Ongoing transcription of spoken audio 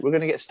We're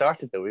going to get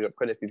started though. We've got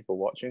quite a few people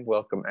watching.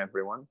 Welcome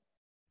everyone.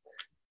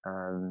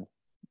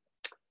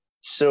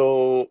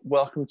 So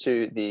welcome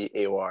to the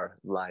AOR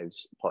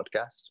Lives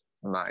podcast.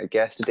 My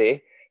guest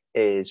today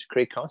is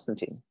Craig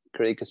Constantine.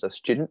 Craig is a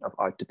student of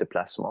Art de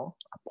Déplacement,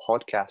 a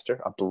podcaster,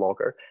 a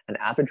blogger, an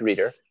avid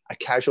reader, a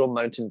casual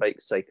mountain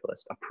bike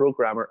cyclist, a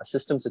programmer, a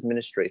systems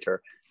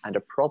administrator, and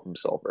a problem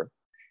solver.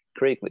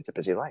 Craig leads a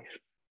busy life.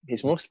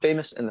 He's most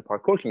famous in the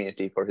parkour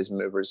community for his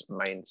Movers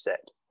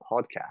Mindset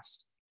podcast.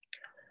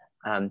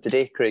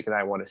 Today, Craig and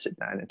I want to sit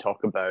down and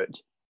talk about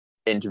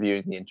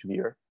interviewing the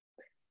interviewer.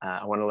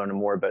 I want to learn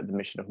more about the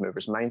mission of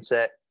Movers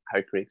Mindset,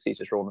 how Craig sees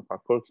his role in the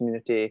parkour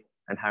community,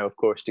 and how, of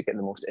course, to get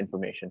the most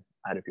information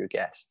out of your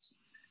guests.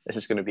 This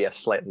is going to be a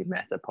slightly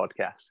meta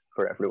podcast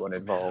for everyone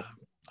involved.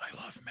 I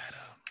love meta.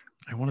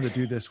 I wanted to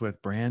do this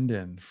with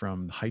Brandon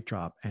from Height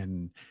Drop,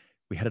 and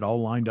we had it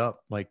all lined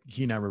up. Like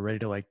he and I were ready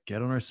to like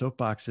get on our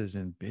soapboxes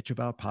and bitch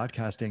about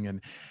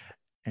podcasting.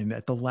 And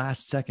at the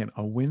last second,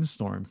 a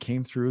windstorm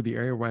came through the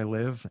area where I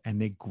live, and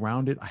they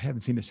grounded. I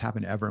haven't seen this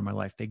happen ever in my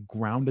life. They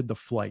grounded the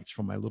flights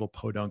from my little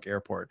Podunk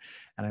airport,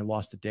 and I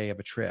lost a day of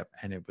a trip.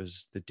 And it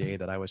was the day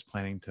that I was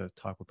planning to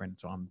talk with Brandon.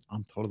 So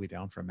I'm totally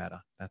down for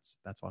meta. That's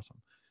awesome.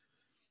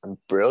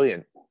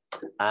 Brilliant.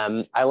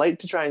 I like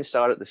to try and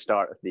start at the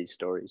start of these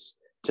stories,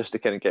 just to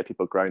kind of get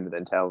people grounded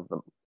and tell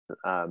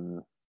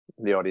them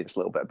the audience a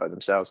little bit about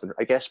themselves. And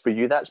I guess for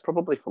you, that's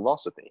probably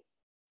philosophy.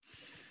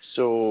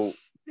 So.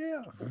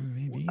 Yeah,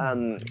 maybe.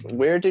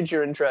 Where did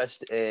your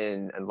interest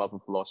in and love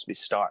of philosophy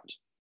start?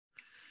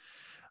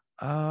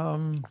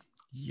 Yikes.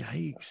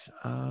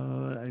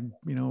 I'm,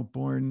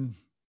 born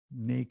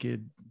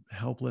naked,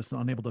 helpless,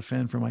 unable to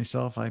fend for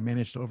myself. I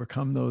managed to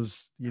overcome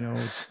those,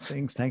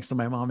 things thanks to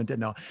my mom and dad.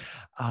 No.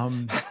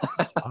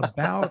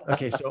 About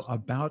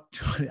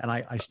 20, and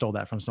I stole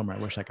that from somewhere. I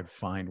wish I could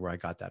find where I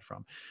got that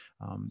from.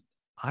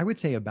 I would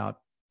say about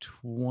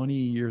 20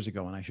 years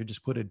ago, and I should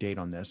just put a date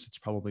on this. It's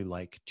probably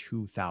like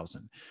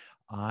 2000.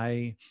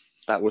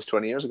 That was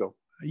 20 years ago.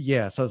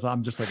 Yeah. So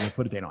I'm just like, going to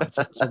put a date on it.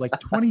 So like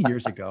 20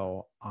 years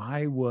ago,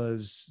 I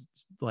was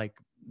like,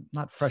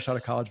 not fresh out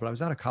of college, but I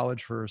was out of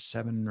college for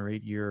 7 or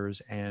 8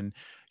 years. And,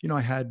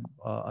 I had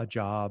a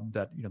job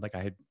that, like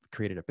I had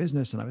created a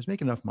business and I was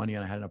making enough money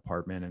and I had an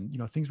apartment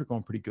and, things were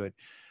going pretty good.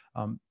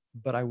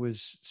 But I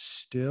was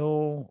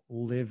still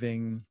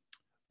living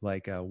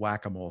like a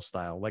whack-a-mole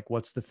style. Like,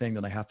 what's the thing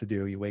that I have to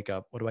do? You wake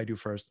up, what do I do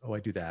first? Oh, I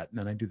do that. And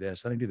then I do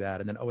this, then I do that.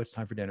 And then, oh, it's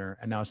time for dinner.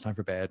 And now it's time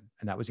for bed.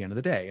 And that was the end of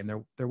the day. And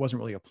there wasn't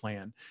really a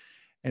plan.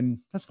 And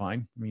that's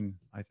fine. I mean,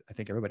 I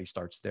think everybody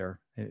starts there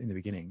in the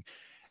beginning.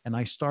 And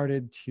I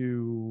started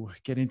to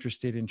get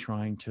interested in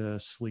trying to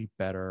sleep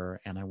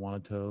better. And I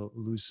wanted to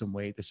lose some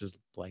weight.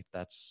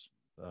 That's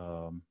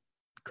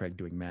Craig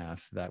doing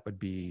math. That would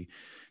be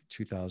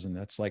 2000.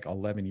 That's like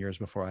 11 years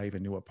before I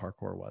even knew what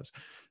parkour was.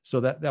 So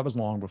that was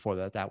long before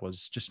that. That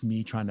was just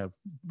me trying to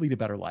lead a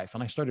better life.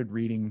 And I started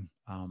reading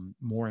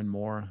more and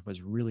more. I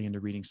was really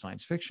into reading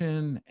science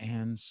fiction.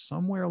 And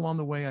somewhere along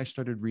the way, I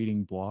started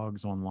reading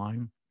blogs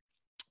online,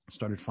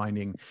 started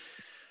finding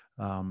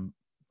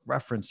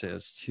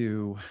references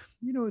to,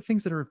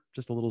 things that are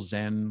just a little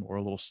Zen or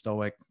a little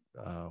Stoic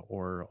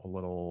or a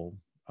little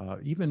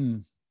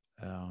even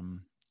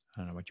I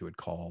don't know what you would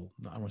call,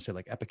 I don't want to say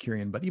like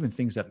Epicurean, but even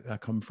things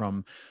that come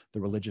from the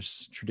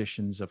religious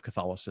traditions of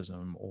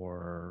Catholicism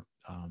or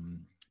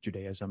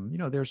Judaism.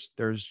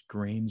 There's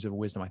grains of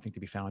wisdom, I think, to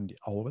be found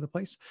all over the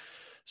place.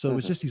 So it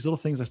was just these little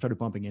things I started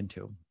bumping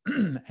into.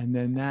 And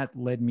then that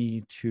led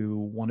me to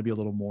want to be a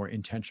little more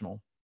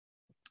intentional.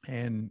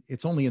 And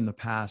it's only in the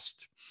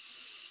past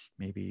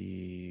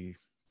maybe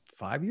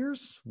 5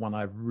 years when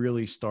I've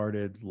really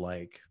started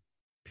like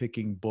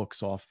picking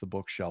books off the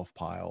bookshelf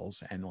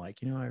piles and like,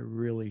 I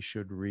really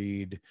should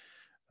read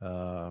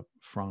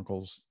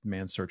Frankl's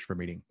Man's Search for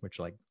Meaning, which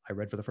like I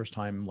read for the first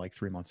time like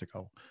 3 months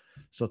ago.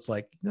 So it's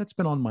like, that's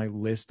been on my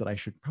list that I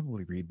should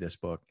probably read this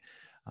book.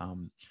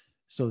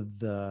 So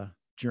the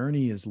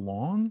journey is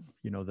long,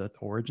 the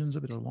origins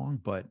of it are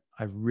long, but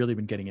I've really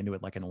been getting into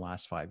it like in the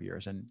last 5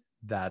 years. And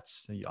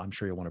that's, I'm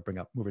sure you'll want to bring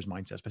up Movers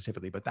Mindset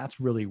specifically, but that's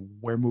really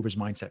where Movers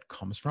Mindset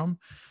comes from.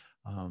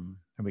 And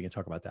we can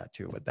talk about that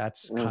too, but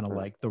that's kind of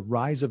like the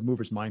rise of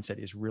Movers Mindset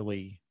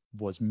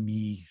was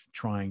me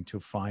trying to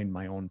find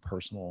my own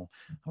personal,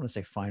 I want to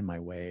say find my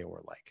way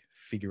or like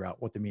figure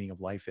out what the meaning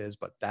of life is,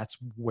 but that's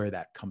where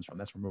that comes from.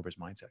 That's where Movers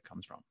Mindset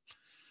comes from.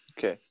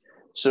 Okay.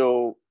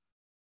 So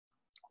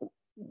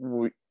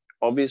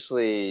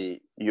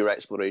obviously your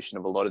exploration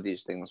of a lot of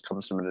these things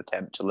comes from an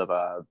attempt to live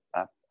a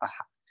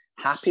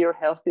happier,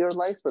 healthier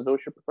life. Are those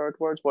your preferred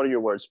words? What are your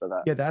words for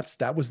that? Yeah,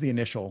 that was the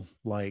initial,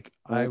 like,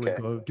 I would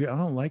go, dude, I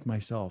don't like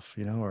myself,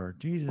 or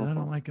Jesus, I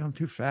don't like, I'm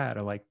too fat.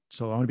 Or like,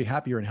 so I want to be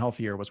happier and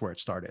healthier was where it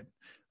started.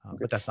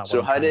 But that's not what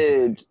so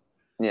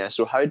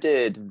how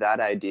did that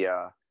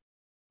idea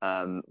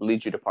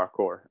lead you to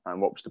parkour?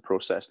 And what was the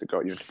process that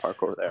got you into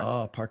parkour there?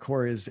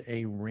 Parkour is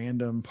a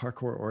random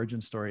parkour origin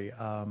story.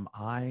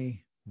 I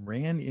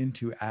ran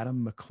into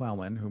Adam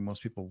McClellan, who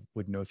most people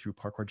would know through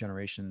Parkour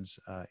Generations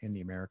in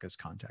the Americas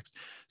context.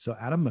 So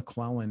Adam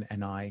McClellan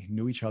and I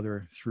knew each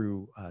other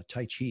through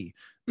Tai Chi.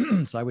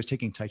 So I was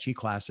taking Tai Chi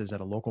classes at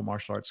a local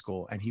martial arts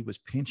school, and he was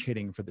pinch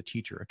hitting for the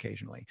teacher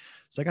occasionally.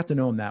 So I got to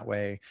know him that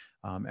way.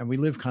 And we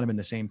live kind of in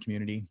the same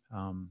community.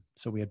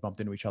 So we had bumped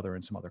into each other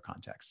in some other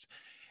contexts.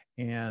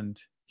 And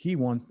he at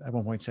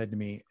one point said to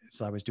me,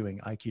 so I was doing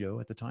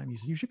Aikido at the time. He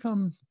said, you should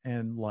come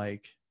and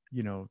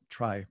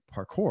try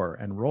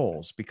parkour and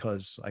rolls,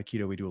 because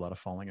Aikido, we do a lot of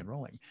falling and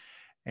rolling.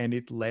 And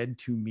it led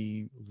to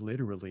me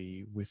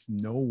literally, with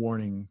no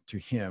warning to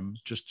him,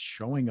 just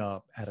showing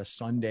up at a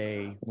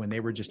Sunday when they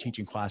were just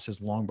teaching classes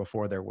long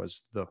before there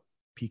was the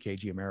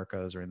PKG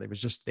Americas, or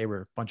they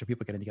were a bunch of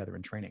people getting together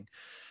and training.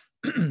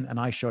 And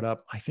I showed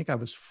up, I think I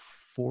was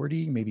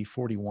 40, maybe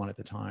 41 at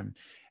the time,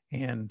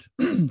 and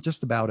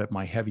just about at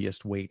my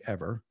heaviest weight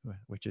ever,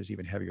 which is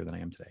even heavier than I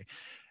am today.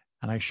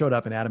 And I showed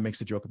up, and Adam makes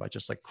a joke about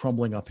just like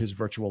crumbling up his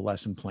virtual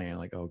lesson plan.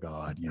 Like, oh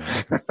God,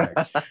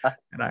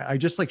 and I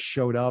just like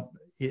showed up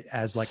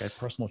as like a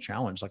personal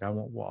challenge. Like I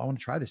want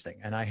to try this thing.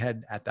 And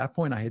at that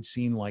point, I had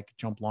seen like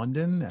Jump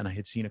London, and I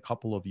had seen a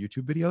couple of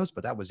YouTube videos,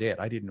 but that was it.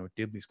 I didn't know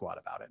diddly squat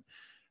about it.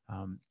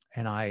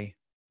 And I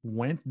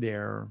went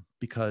there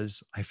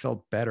because I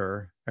felt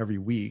better every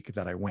week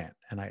that I went.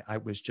 And I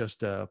was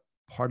just a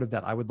part of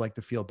that. I would like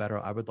to feel better.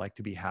 I would like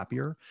to be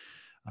happier.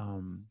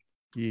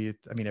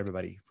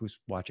 Everybody who's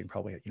watching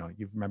probably,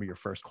 you remember your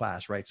first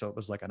class, right? So it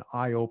was like an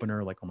eye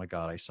opener, like, oh my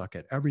God, I suck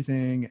at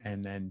everything.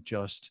 And then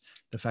just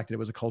the fact that it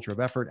was a culture of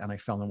effort, and I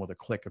fell in with a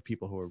clique of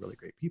people who are really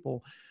great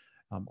people.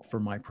 For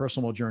my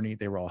personal journey,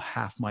 they were all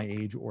half my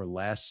age or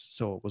less.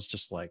 So it was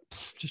just like,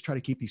 just try to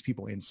keep these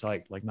people in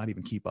sight, like not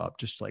even keep up,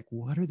 just like,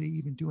 what are they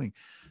even doing?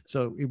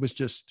 So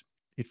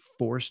it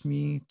forced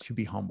me to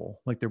be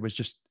humble. Like there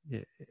was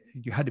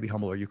you had to be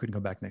humble or you couldn't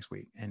come back next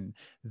week. And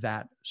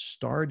that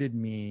started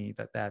me,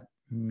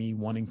 me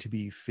wanting to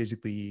be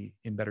physically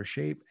in better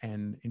shape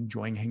and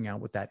enjoying hanging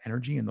out with that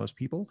energy and those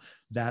people.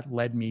 That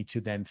led me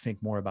to then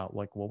think more about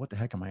like, well, what the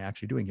heck am I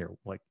actually doing here?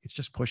 Like, it's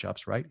just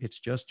push-ups, right? It's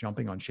just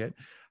jumping on shit.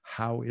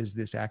 How is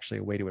this actually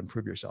a way to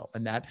improve yourself?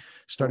 And that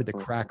started to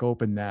crack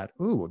open that,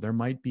 there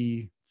might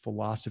be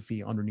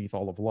philosophy underneath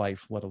all of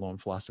life, let alone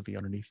philosophy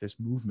underneath this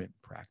movement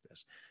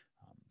practice.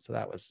 So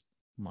that was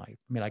I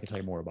can tell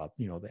you more about,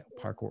 the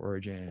parkour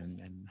origin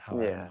and how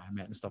I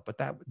met and stuff. But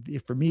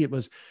for me,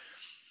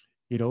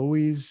 it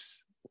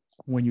always,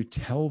 when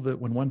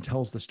one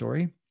tells the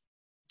story,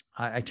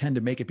 I tend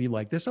to make it be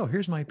like this. Oh,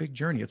 here's my big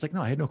journey. It's like,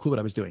 no, I had no clue what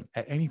I was doing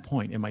at any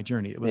point in my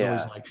journey. It was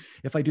always like,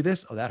 if I do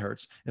this, oh, that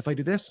hurts. If I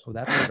do this, oh,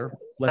 that's better.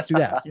 Let's do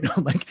that.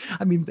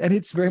 And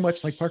it's very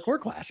much like parkour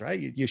class, right?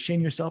 You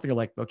shame yourself and you're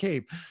like,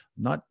 okay,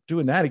 not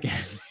doing that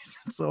again.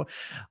 So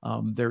I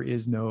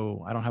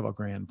don't have a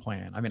grand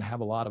plan. I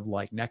have a lot of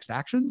like next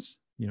actions,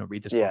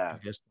 read this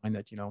book, just find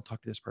that,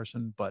 talk to this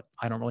person, but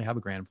I don't really have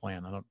a grand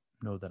plan. I don't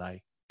know that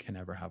I can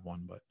ever have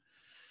one, but.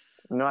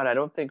 No, and I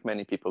don't think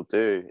many people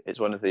do. It's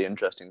one of the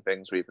interesting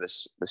things. We have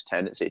this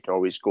tendency to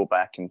always go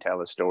back and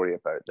tell a story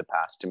about the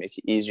past to make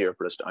it easier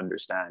for us to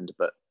understand.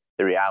 But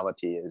the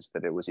reality is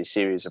that it was a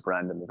series of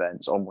random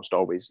events, almost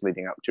always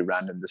leading up to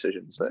random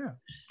decisions.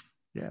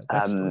 Yeah,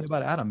 that's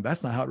about Adam.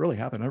 That's not how it really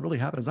happened. It really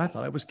happened as I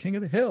thought I was king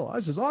of the hill.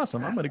 This is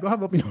awesome. I'm going to go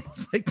have a,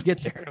 get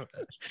there.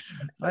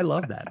 I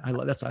love that. I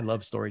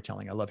love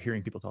storytelling. I love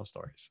hearing people tell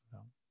stories. So.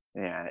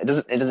 Yeah, it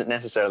doesn't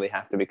necessarily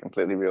have to be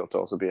completely real to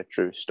also be a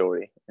true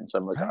story in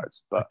some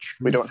regards, but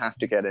we don't have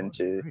to get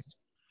into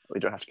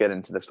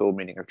the full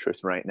meaning of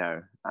truth right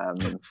now,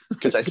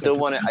 because I still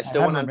want to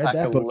unpack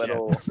a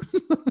little.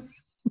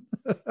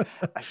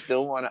 I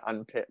still want to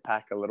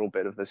unpack a little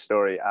bit of the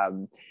story,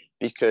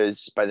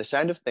 because by the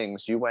sound of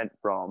things, you went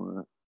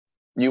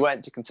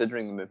to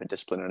considering the movement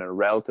discipline in a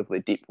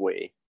relatively deep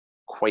way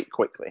quite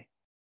quickly,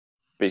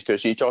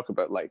 because you talk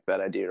about like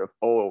that idea of,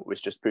 it was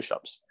just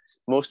push-ups.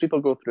 Most people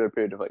go through a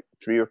period of like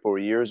 3 or 4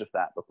 years of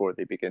that before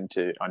they begin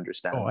to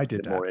understand I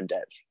did more in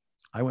depth.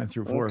 I went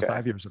through 4 or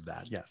 5 years of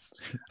that. Yes.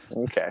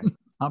 Okay.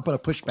 I'm going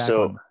to push back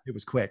on it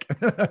was quick.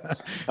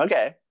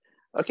 Okay.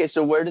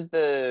 So where did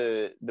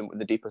the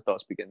deeper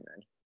thoughts begin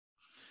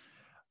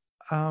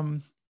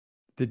then?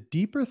 The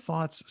deeper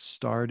thoughts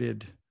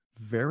started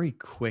very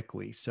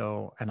quickly.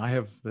 So, and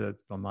I'm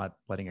not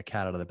letting a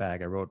cat out of the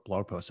bag. I wrote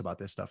blog posts about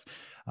this stuff.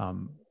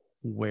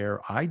 Where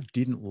I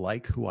didn't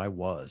like who I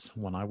was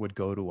when I would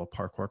go to a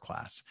parkour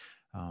class.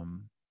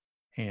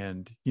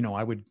 And,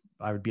 I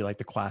would be like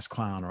the class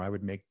clown, or I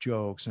would make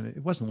jokes, and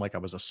it wasn't like I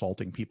was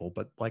assaulting people,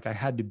 but like I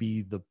had to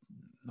be the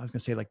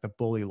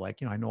bully, like,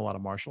 I know a lot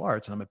of martial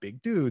arts and I'm a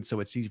big dude, so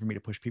it's easy for me to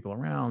push people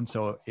around.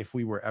 So if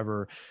we were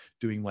ever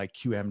doing like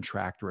QM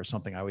tractor or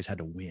something, I always had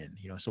to win,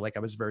 so like I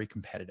was very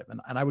competitive,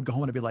 and I would go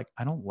home and I'd be like,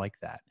 I don't like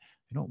that.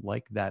 I don't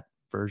like that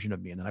version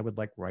of me. And then I would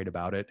like write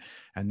about it.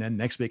 And then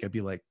next week I'd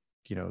be like,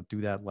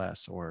 do that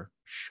less, or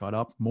shut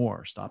up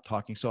more, stop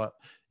talking. So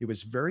it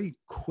was very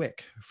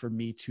quick for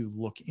me to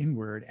look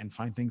inward and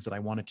find things that I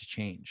wanted to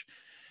change.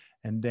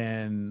 And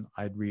then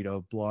I'd read a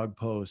blog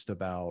post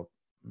about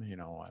I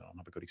don't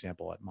have a good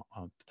example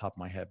on the top of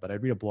my head, but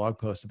I'd read a blog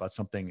post about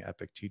something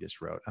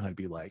Epictetus wrote, and I'd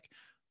be like,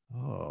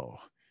 oh,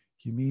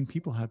 you mean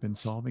people have been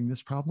solving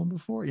this problem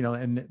before?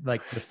 And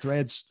like the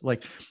threads,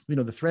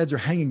 the threads are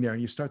hanging there,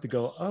 and you start to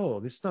go, oh,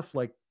 this stuff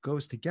like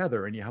goes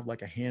together, and you have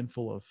like a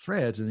handful of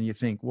threads, and then you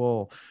think,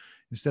 well,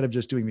 instead of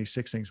just doing these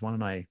 6 things, why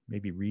don't I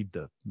maybe read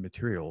the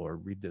material or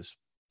read this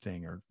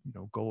thing, or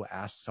go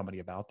ask somebody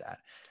about that.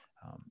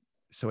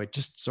 So it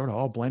just sort of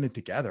all blended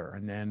together.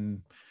 And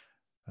then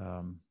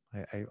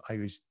I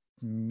used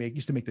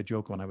to make the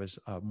joke when I was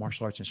a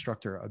martial arts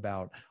instructor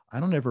about, I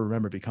don't ever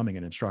remember becoming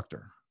an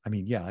instructor. I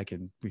mean, yeah,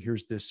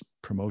 here's this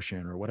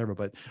promotion or whatever,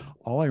 but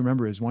all I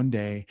remember is one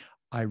day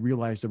I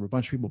realized there were a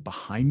bunch of people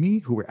behind me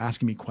who were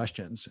asking me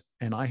questions,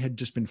 and I had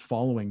just been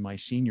following my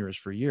seniors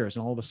for years.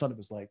 And all of a sudden it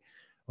was like,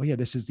 oh yeah,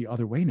 this is the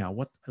other way now.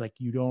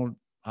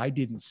 I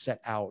didn't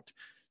set out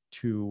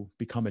to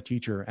become a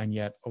teacher, and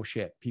yet, oh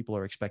shit, people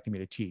are expecting me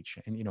to teach.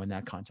 And, in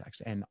that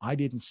context, and I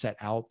didn't set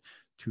out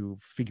to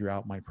figure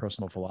out my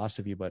personal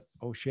philosophy, but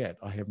oh shit,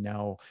 I have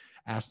now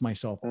asked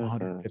myself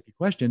 150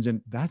 questions.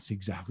 And that's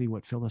exactly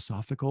what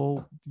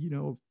philosophical,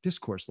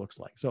 discourse looks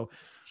like. So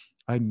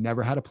I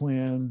never had a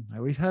plan. I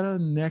always had a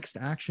next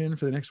action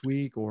for the next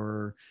week,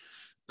 or,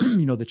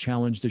 the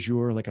challenge du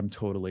jour. Like I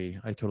totally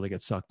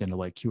get sucked into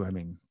like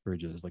QMing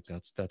bridges. Like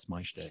that's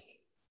my shtick.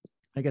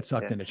 I get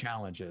sucked into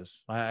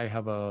challenges. I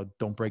have a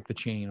don't break the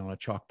chain on a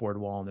chalkboard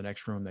wall in the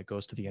next room that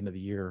goes to the end of the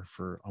year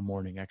for a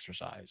morning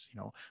exercise.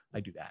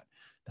 I do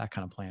that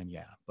kind of plan.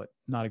 Yeah, but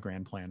not a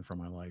grand plan for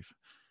my life.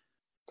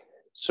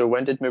 So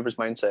when did Movers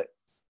Mindset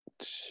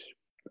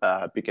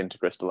begin to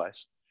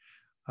crystallize?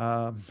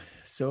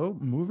 So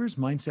Movers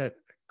Mindset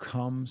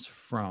comes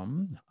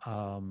from,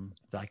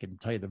 I can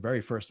tell you the very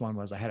first one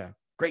was I had a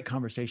great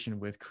conversation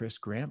with Chris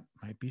Grant.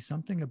 Might be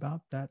something about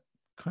that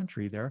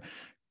country there.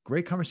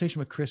 Great conversation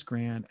with Chris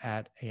Grant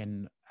at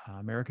an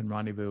American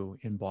Rendezvous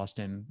in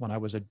Boston when I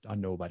was a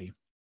nobody.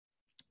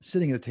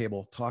 Sitting at the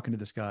table, talking to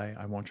this guy.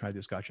 I won't try to do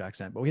a Scotch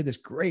accent, but we had this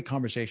great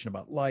conversation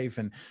about life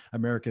and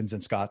Americans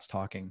and Scots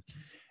talking.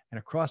 And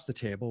across the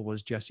table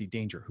was Jesse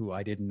Danger, who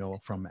I didn't know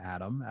from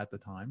Adam at the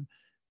time.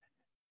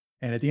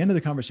 And at the end of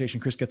the conversation,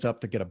 Chris gets up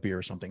to get a beer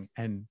or something.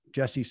 And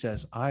Jesse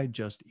says, I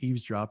just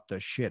eavesdropped the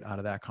shit out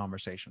of that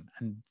conversation.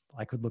 And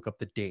I could look up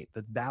the date.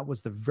 That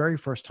was the very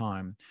first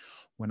time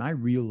when I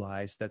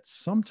realized that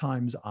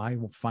sometimes I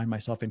will find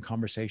myself in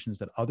conversations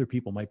that other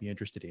people might be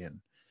interested in.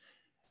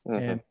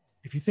 And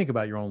if you think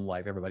about your own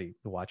life, everybody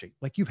watching,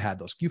 like you've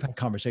had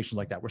conversations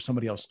like that where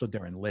somebody else stood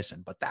there and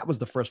listened. But that was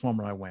the first one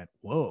where I went,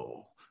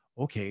 whoa,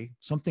 okay,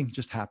 something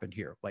just happened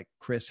here. Like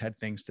Chris had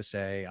things to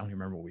say. I don't even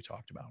remember what we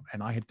talked about.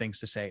 And I had things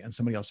to say, and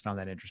somebody else found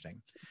that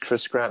interesting.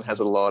 Chris Grant has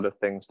a lot of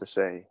things to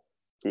say.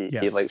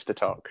 He likes to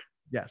talk.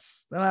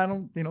 Yes. And I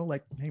don't,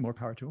 hey, more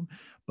power to him.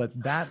 But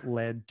that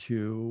led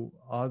to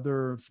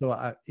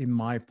in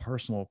my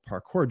personal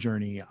parkour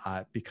journey,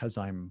 because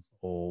I'm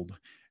old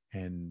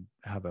and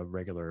have a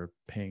regular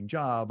paying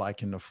job, I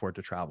can afford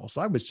to travel.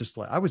 So I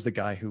was the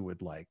guy who would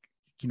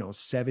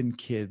 7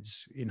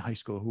 kids in high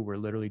school who were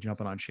literally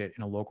jumping on shit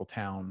in a local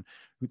town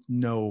with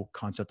no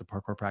concept of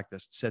parkour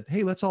practice, said,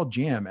 hey, let's all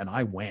jam. And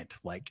I went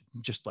loud,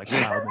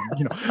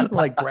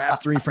 and,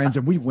 grabbed 3 friends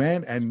and we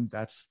went. And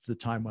that's the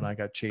time when I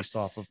got chased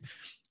off of,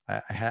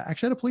 I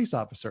actually had a police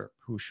officer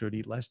who should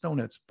eat less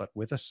donuts, but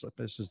with us,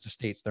 this is the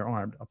States, they're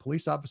armed. A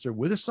police officer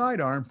with a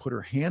sidearm, put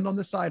her hand on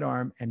the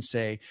sidearm and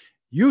say,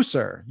 you,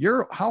 sir,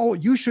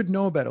 you should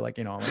know better.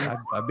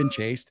 I've been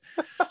chased.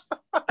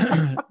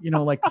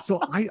 So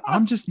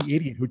I'm just the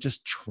idiot who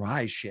just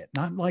tries shit,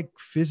 not like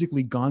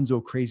physically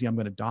gonzo crazy, I'm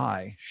going to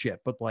die shit,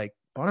 but I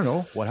don't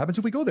know, what happens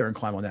if we go there and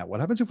climb on that?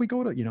 What happens if we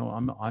go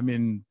to, I'm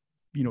in,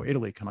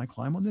 Italy, can I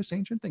climb on this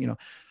ancient thing?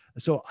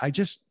 So I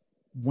just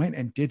went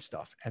and did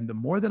stuff. And the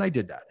more that I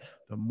did that,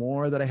 the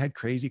more that I had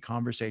crazy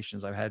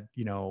conversations. I've had,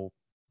 I don't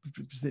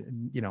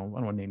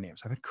want to name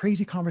names. I've had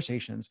crazy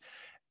conversations.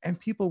 And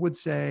people would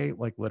say,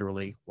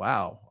 literally,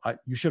 wow,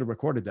 you should have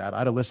recorded that.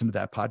 I'd have listened to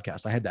that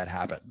podcast. I had that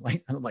happen.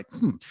 And I'm like,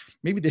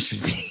 maybe this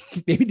should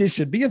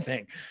be a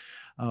thing.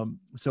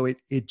 So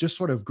it just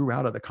sort of grew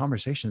out of the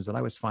conversations that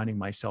I was finding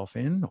myself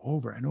in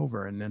over and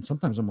over. And then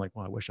sometimes I'm like,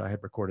 well, I wish I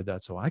had recorded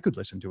that so I could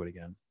listen to it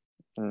again.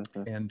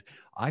 Mm-hmm. And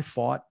I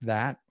fought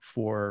that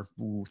for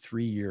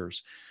 3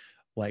 years.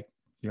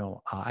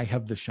 I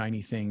have the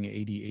shiny thing,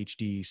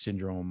 ADHD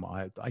syndrome.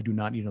 I do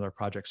not need another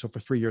project. So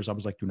for 3 years, I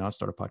was like, do not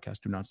start a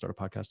podcast. Do not start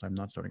a podcast. I'm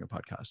not starting a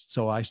podcast.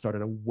 So I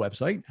started a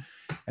website,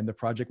 and the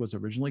project was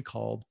originally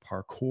called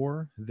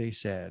Parkour, They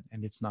Said.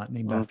 And it's not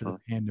named after the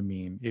panda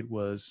meme. It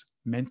was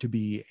meant to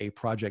be a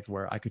project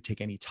where I could take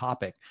any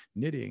topic,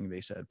 knitting,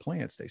 they said,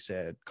 plants, they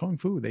said, kung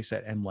fu, they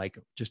said, and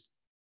just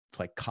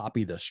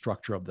copy the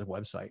structure of the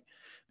website.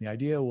 The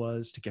idea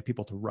was to get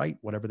people to write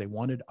whatever they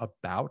wanted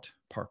about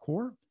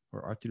parkour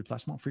or art du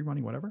déplacement, free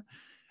running, whatever.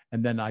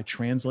 And then I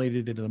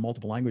translated it into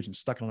multiple language and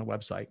stuck it on a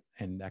website.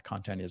 And that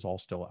content is all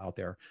still out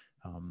there.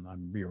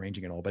 I'm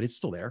rearranging it all, but it's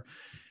still there.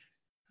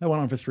 I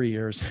went on for 3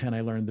 years and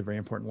I learned the very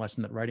important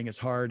lesson that writing is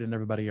hard, and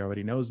everybody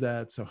already knows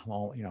that. So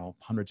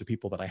hundreds of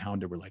people that I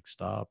hounded were like,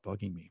 stop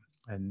bugging me.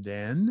 And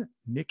then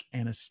Nick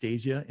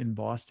Anastasia in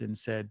Boston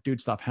said, dude,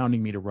 stop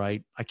hounding me to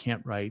write. I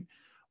can't write.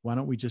 Why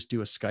don't we just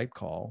do a Skype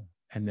call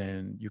and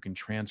then you can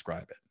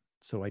transcribe it?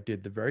 So I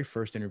did the very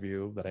first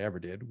interview that I ever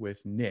did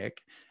with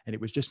Nick, and it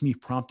was just me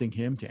prompting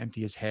him to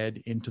empty his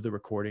head into the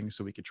recording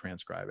so we could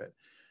transcribe it.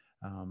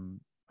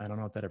 I don't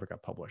know if that ever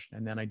got published.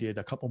 And then I did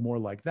a couple more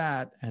like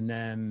that. And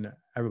then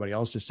everybody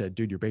else just said,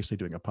 dude, you're basically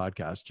doing a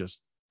podcast.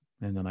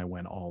 And then I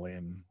went all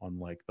in on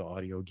like the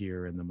audio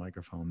gear and the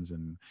microphones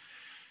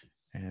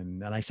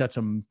and I set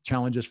some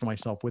challenges for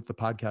myself with the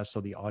podcast. So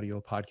the audio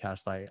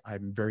podcast,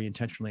 I'm very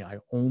intentionally, I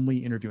only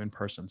interview in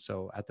person.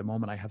 So at the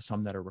moment I have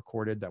some that are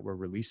recorded that we're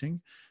releasing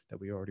that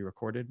we already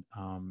recorded.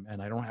 And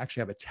I don't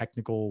actually have a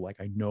technical, like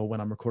I know when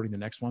I'm recording the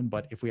next one,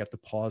 but if we have to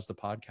pause the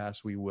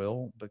podcast, we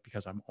will, but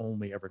because I'm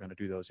only ever going to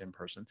do those in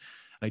person.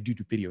 And I do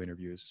video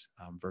interviews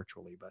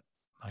virtually, but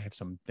I have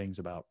some things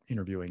about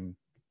interviewing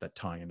that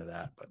tie into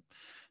that, but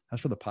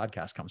that's where the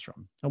podcast comes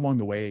from. Along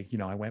the way,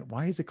 I went,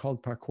 why is it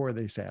called parkour?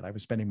 They said I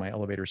was spending my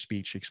elevator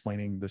speech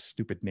explaining the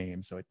stupid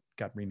name. So it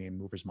got renamed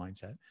Movers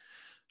Mindset.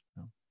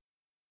 So.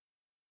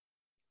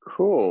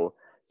 Cool.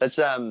 That's,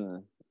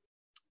 I'm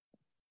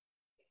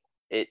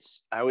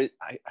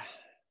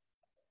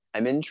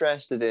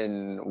interested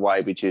in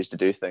why we choose to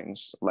do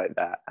things like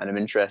that. And I'm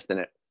interested in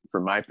it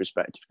from my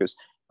perspective, because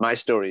my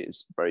story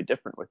is very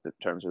different with the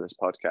terms of this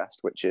podcast,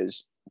 which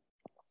is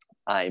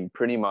I'm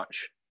pretty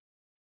much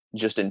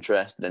just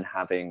interested in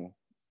having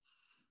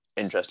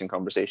interesting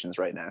conversations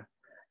right now.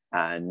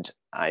 And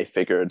I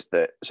figured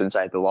that since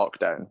I had the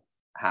lockdown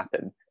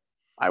happen,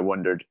 I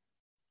wondered,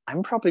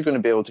 I'm probably going to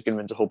be able to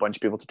convince a whole bunch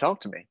of people to talk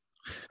to me.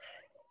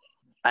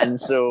 And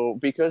so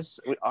because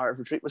our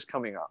retreat was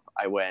coming up,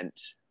 I went,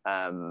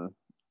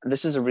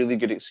 this is a really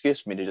good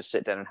excuse for me to just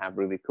sit down and have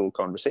really cool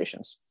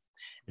conversations.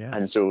 Yes.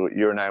 And so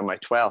you're now my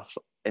 12th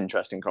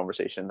interesting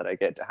conversation that I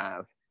get to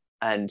have.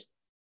 And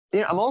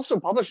I'm also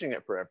publishing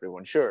it for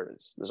everyone. Sure,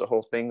 there's a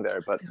whole thing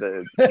there, but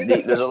there's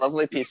a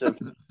lovely piece of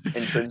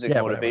intrinsic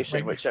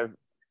motivation,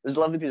 there's a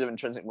lovely piece of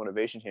intrinsic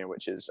motivation here,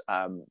 which is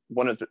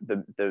one of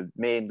the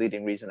main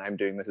leading reason I'm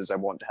doing this is I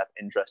want to have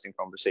interesting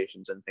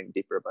conversations and think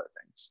deeper about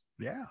things.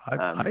 Yeah,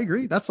 I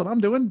agree. That's what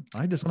I'm doing.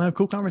 I just want to have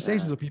cool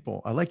conversations with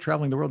people. I like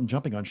traveling the world and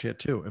jumping on shit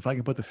too. If I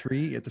can put the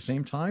three at the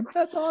same time,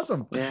 that's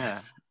awesome.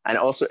 Yeah, and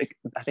also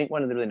I think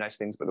one of the really nice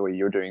things about the way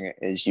you're doing it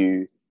is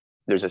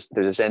there's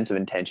a sense of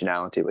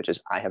intentionality, which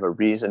is I have a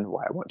reason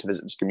why I want to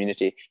visit this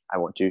community. I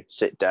want to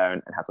sit down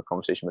and have a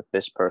conversation with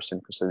this person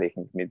because they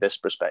can give me this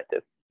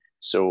perspective.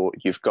 So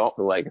you've got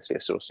the legacy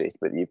associated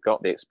with it, you've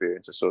got the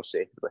experience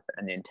associated with it,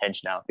 and the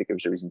intentionality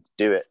gives you a reason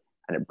to do it,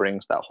 and it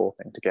brings that whole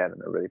thing together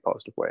in a really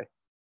positive way.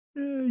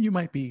 You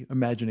might be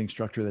imagining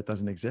structure that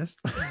doesn't exist,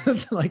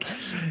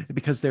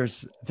 because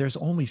there's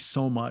only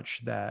so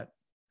much that,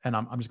 and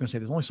I'm just going to say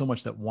there's only so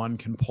much that one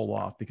can pull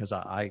off, because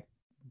I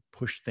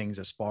push things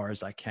as far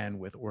as I can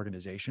with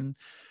organization.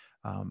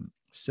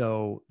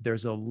 So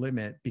there's a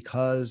limit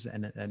because,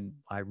 and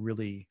I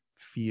really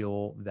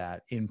feel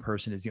that in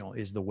person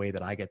is the way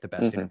that I get the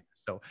best interviews.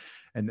 So,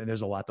 and then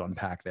there's a lot to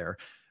unpack there,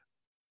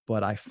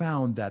 but I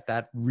found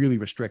that really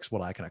restricts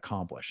what I can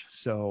accomplish.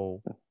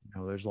 So,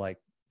 there's like,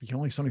 you can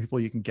only so many people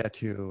you can get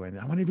to. And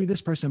I want to interview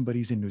this person, but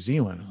he's in New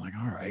Zealand. I'm like,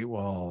 all right,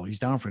 well, he's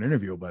down for an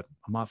interview, but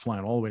I'm not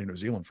flying all the way to New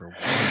Zealand for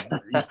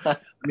I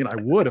mean, I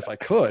would if I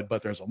could,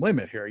 but there's a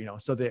limit here,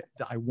 so that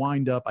I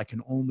wind up, I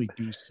can only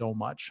do so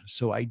much.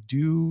 So I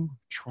do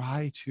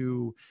try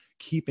to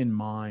keep in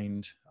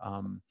mind,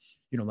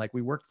 like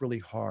we worked really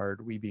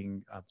hard, we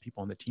being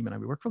people on the team,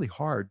 and we worked really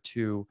hard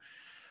to,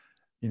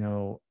 we've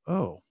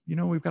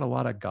got a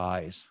lot of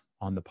guys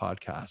on the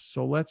podcast.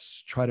 So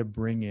let's try to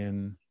bring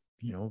in,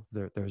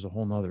 there's a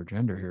whole nother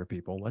gender here,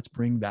 people. Let's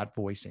bring that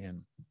voice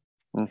in.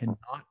 And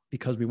not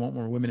because we want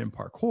more women in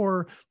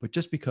parkour, but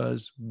just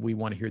because we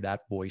want to hear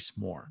that voice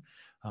more.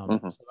 So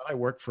that I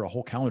worked for a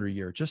whole calendar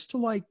year just to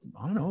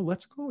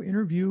let's go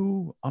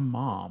interview a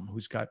mom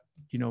who's got,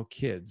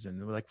 kids,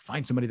 and like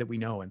find somebody that we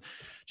know and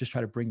just try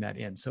to bring that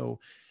in. So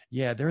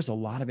yeah, there's a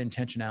lot of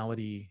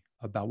intentionality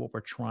about what we're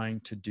trying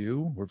to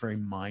do. We're very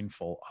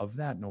mindful of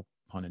that. No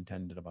pun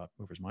intended about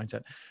Movers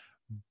Mindset.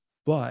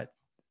 But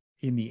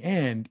in the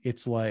end,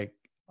 it's like,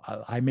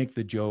 I make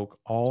the joke,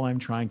 all I'm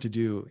trying to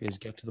do is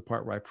get to the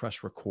part where I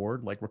press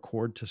record, like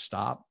record to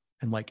stop.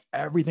 And like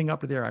everything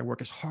up to there, I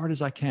work as hard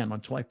as I can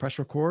until I press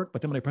record.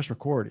 But then when I press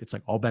record, it's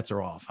like all bets are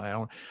off.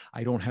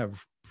 I don't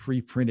have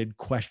pre-printed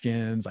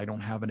questions. I don't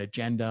have an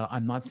agenda.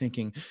 I'm not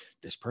thinking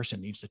this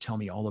person needs to tell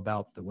me all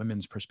about the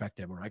women's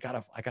perspective, or I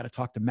gotta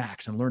talk to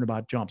Max and learn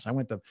about jumps. I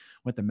went to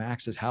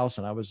Max's house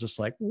and I was just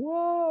like,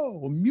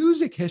 whoa,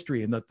 music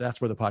history. And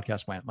that's where the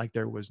podcast went. Like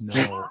there was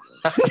no,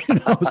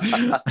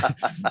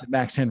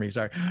 Max Henry,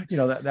 sorry.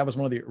 That was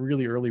one of the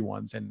really early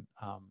ones. And,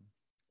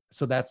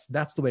 so that's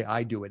the way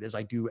I do it, is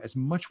I do as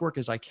much work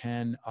as I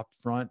can up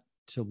front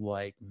to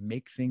like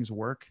make things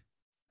work.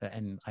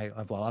 And I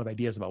have a lot of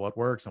ideas about what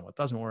works and what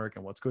doesn't work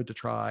and what's good to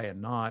try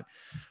and not.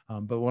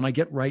 But when I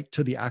get right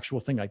to the actual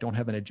thing, I don't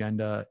have an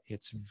agenda.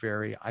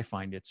 I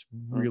find it's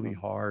really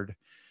hard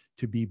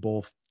to be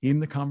both in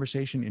the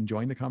conversation,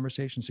 enjoying the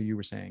conversation. So you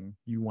were saying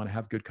you want to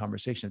have good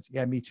conversations.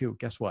 Yeah, me too.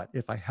 Guess what?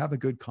 If I have a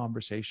good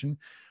conversation,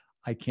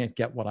 I can't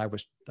get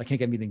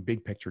anything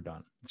big picture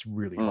done. It's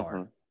really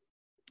hard.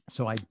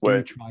 So I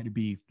do try to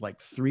be like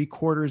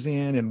 3/4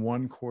 in and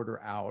 1/4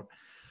 out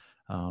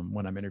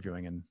when I'm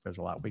interviewing. And there's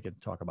a lot we could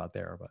talk about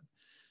there, but.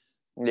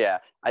 Yeah,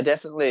 I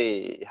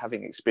definitely,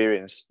 having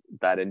experienced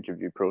that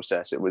interview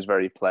process, it was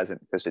very pleasant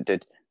because it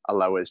did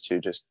allow us to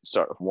just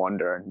sort of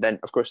wander. And then,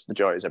 of course, the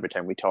joy is every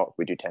time we talk,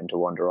 we do tend to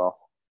wander off.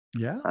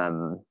 Yeah.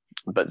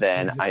 But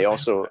then I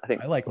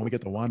think I like when we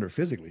get to wander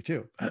physically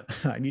too.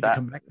 I need to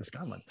come back to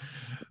Scotland.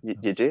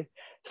 You do.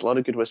 It's a lot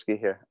of good whiskey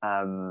here.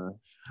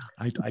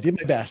 I did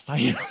my best. I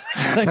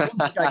think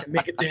I can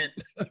make a dent.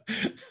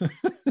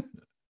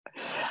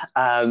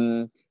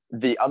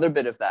 The other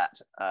bit of that,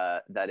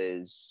 that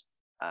is,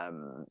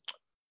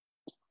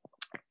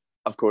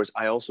 of course,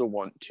 I also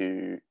want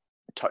to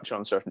touch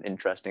on certain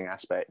interesting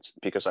aspects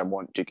because I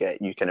want to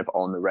get you kind of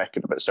on the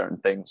record about certain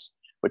things,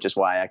 which is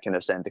why I kind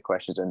of send the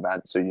questions in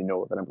advance so you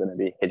know that I'm going to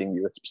be hitting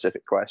you with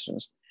specific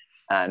questions.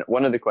 And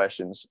one of the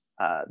questions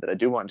that I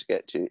do want to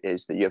get to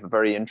is that you have a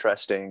very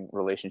interesting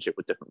relationship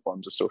with different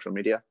forms of social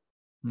media.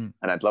 And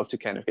I'd love to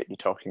kind of get you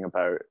talking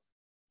about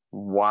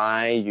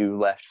why you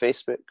left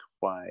Facebook,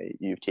 why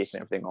you've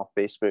taken everything off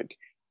Facebook,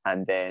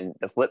 and then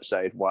the flip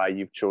side, why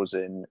you've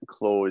chosen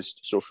closed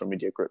social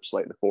media groups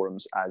like the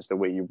forums as the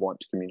way you want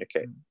to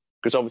communicate.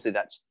 Because obviously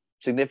that's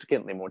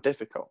significantly more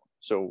difficult.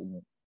 So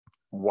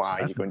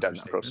why are you going down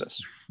that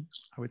process?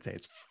 I would say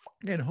it's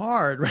fucking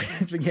hard,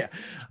 right? But yeah.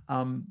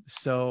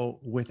 So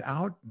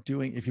without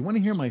doing, if you want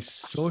to hear my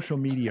social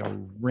media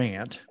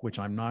rant, which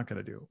I'm not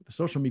going to do, the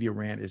social media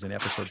rant is in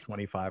episode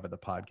 25 of the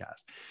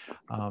podcast.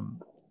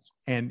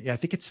 And I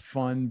think it's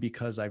fun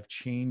because I've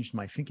changed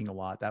my thinking a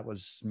lot. That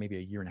was maybe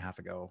 1.5 years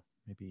ago,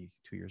 maybe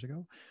 2 years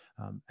ago.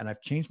 And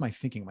I've changed my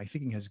thinking. My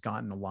thinking has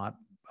gotten a lot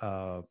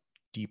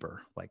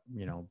deeper. Like,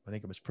 I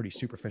think it was pretty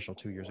superficial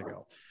 2 years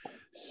ago.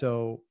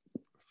 So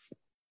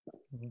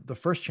the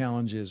first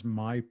challenge is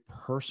my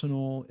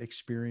personal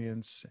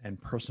experience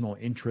and personal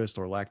interest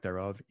or lack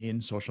thereof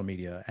in social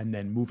media, and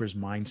then movers'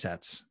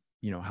 mindsets,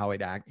 how it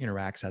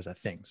interacts as a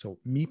thing. So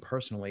me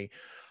personally,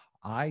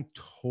 I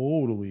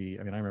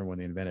remember when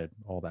they invented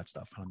all that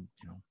stuff. I'm,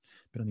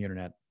 been on the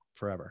internet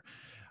forever,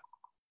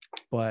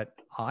 but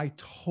I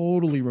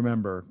totally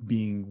remember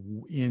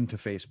being into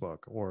Facebook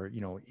or,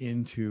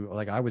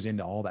 I was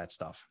into all that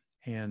stuff.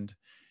 And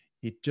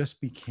it just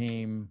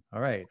became,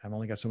 all right, I've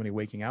only got so many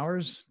waking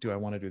hours. Do I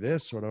want to do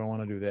this or do I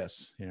want to do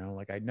this?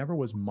 I never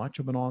was much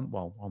of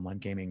online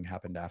gaming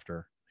happened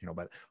after,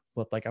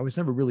 but I was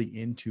never really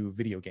into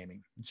video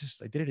gaming. It's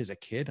just, I did it as a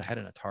kid. I had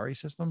an Atari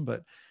system,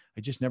 but I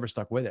just never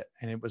stuck with it.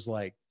 And it was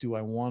like, do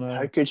I want to?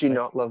 How could you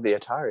not love the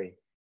Atari?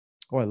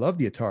 Oh, I love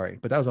the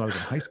Atari, but that was when I was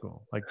in high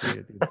school. Like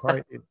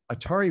the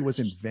Atari was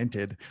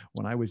invented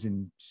when I was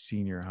in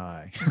senior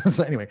high.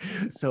 So anyway,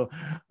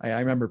 I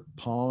remember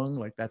Pong,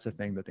 like that's a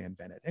thing that they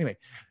invented. Anyway,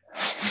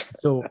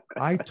 so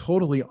I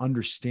totally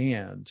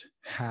understand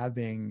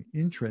having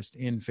interest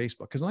in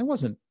Facebook because I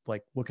wasn't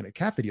like looking at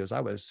cat videos.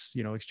 I was,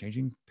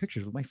 exchanging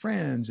pictures with my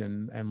friends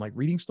and like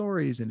reading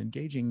stories and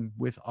engaging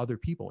with other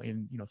people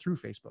in, through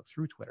Facebook,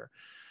 through Twitter.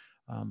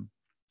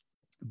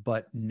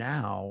 But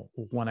now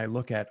when I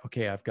look at,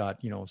 okay, I've got,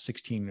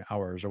 16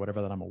 hours or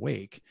whatever that I'm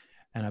awake,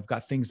 and I've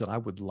got things that I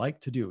would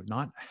like to do,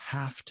 not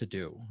have to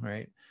do,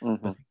 right?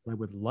 But I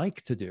would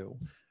like to do.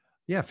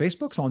 Yeah,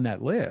 Facebook's on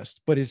that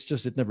list, but it's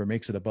just, it never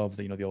makes it above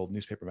the, the old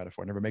newspaper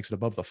metaphor, it never makes it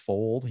above the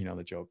fold,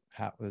 the joke,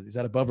 is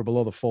that above or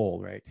below the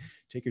fold, right?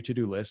 Take your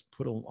to-do list,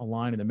 put a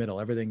line in the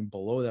middle, everything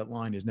below that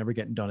line is never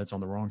getting done. It's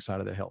on the wrong side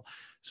of the hill.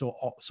 So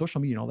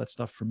social media and all that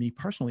stuff for me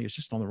personally is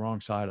just on the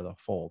wrong side of the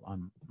fold.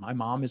 My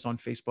mom is on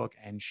Facebook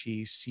and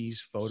she sees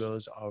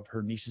photos of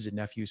her nieces and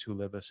nephews who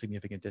live a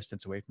significant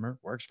distance away from her,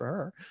 works for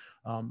her.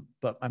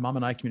 But my mom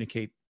and I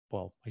communicate,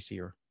 well, I see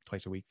her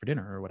twice a week for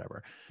dinner or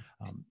whatever.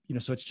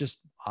 So it's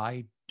just,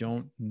 I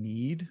don't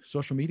need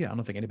social media. I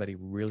don't think anybody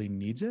really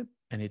needs it.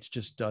 And it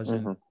just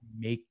doesn't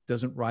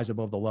rise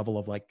above the level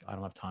of like, I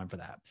don't have time for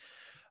that.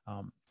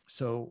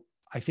 So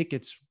I think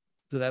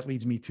so that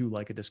leads me to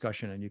like a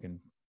discussion, and you can,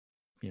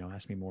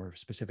 ask me more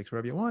specifics,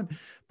 whatever you want.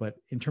 But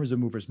in terms of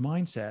movers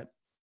mindset,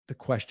 the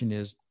question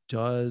is,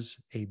 does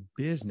a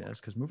business,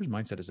 because movers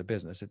mindset is a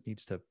business, it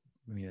needs to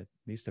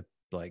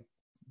like,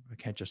 I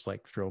can't just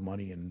like throw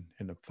money in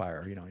the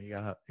fire.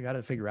 You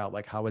gotta figure out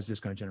like, how is this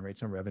going to generate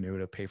some revenue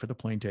to pay for the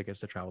plane tickets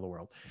to travel the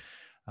world?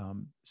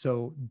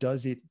 So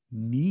does it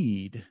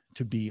need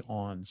to be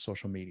on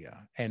social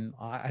media? And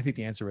I think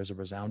the answer is a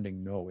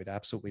resounding no. It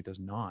absolutely does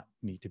not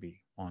need to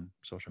be on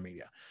social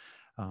media.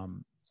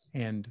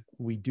 And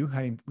we do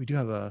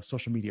have a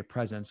social media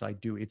presence.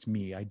 It's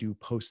me. I do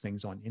post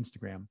things on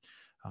Instagram.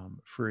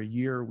 For a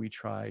year, we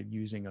tried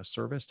using a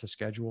service to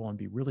schedule and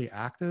be really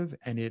active,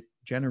 and it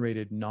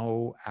generated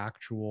no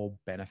actual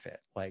benefit.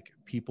 Like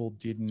people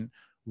didn't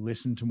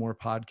listen to more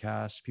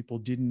podcasts. People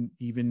didn't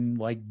even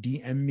like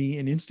DM me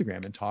in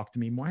Instagram and talk to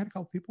me more. I had a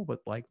couple people, but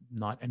like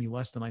not any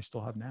less than I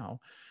still have now.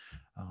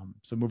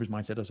 So Movers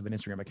Mindset does have an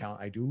Instagram account.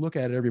 I do look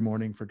at it every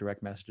morning for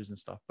direct messages and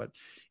stuff, but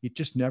it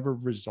just never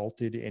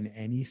resulted in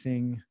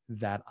anything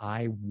that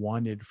I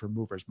wanted for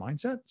Movers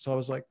Mindset. So I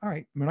was like, all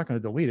right, we're not going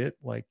to delete it.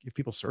 Like if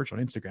people search on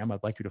Instagram,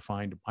 I'd like you to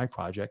find my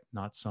project,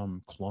 not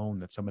some clone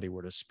that somebody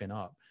were to spin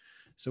up.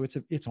 So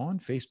it's on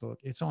Facebook,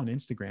 it's on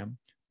Instagram,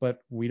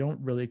 but we don't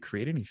really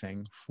create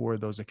anything for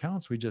those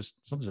accounts. We just,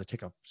 sometimes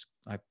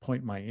I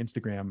point my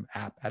Instagram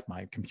app at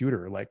my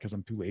computer, like, cause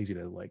I'm too lazy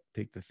to like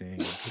take the thing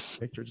and take a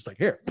picture, just like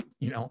here,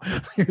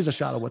 here's a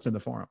shot of what's in the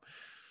forum.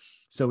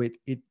 So it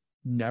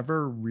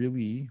never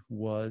really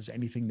was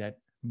anything that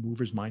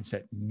Movers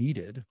Mindset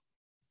needed.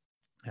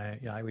 I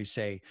always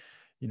say,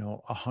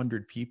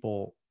 100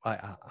 people,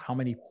 how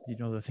many,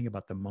 the thing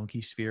about the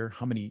monkey sphere,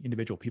 how many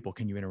individual people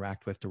can you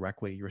interact with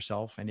directly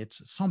yourself? And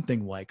it's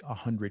something like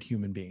 100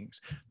 human beings.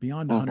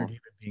 Beyond 100 human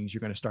beings,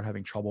 you're going to start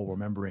having trouble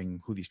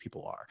remembering who these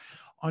people are.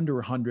 Under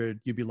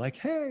 100, you'd be like,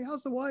 hey,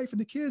 how's the wife and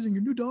the kids and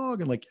your new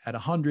dog? And like at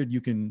 100,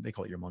 they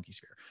call it your monkey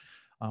sphere.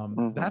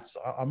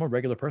 I'm a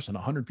regular person.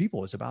 100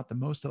 people is about the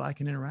most that I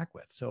can interact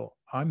with. So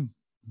I'm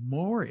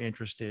more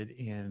interested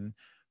in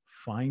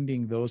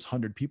finding those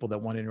 100 people that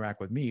want to interact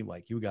with me,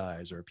 like you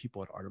guys, or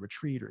people at Art of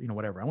Retreat, or,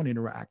 whatever. I want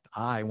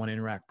to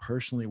interact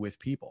personally with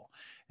people.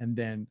 And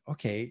then,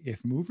 okay,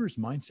 if Movers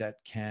Mindset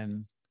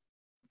can,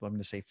 I'm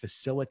going to say,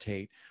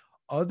 facilitate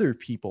other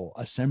people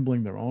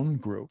assembling their own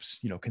groups,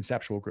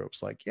 conceptual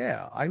groups, like,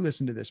 yeah, I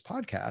listened to this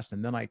podcast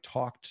and then I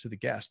talked to the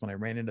guest when I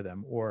ran into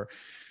them, or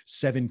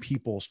 7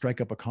 people strike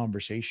up a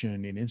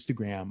conversation in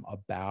Instagram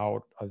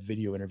about a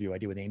video interview I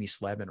did with Amy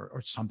Slevin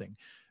or something.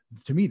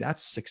 To me,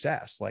 that's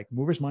success. Like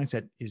Movers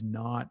Mindset is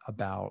not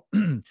about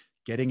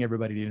getting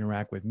everybody to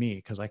interact with me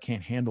because I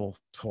can't handle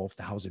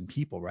 12,000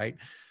 people, right?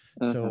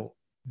 So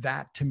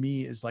that to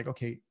me is like,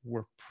 okay,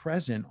 we're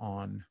present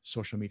on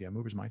social media.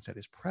 Movers Mindset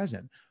is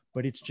present,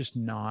 but it's just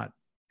not,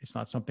 it's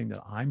not something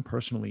that I'm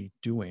personally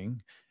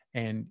doing.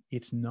 And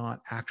it's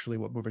not actually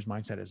what Movers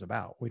Mindset is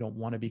about. We don't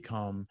want to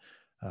become,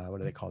 what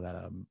do they call that?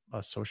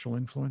 A social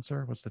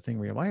influencer? What's the thing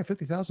where I have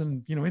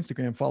 50,000,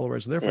 Instagram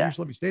followers. Therefore, you should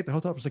let me stay at the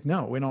hotel. It's like,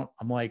 no, we don't.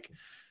 I'm like,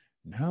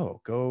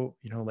 no, go,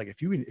 like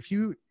if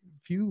you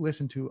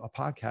listen to a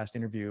podcast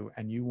interview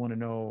and you want to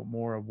know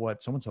more of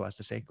what so-and-so has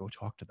to say, go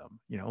talk to them,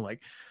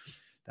 like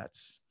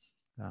that's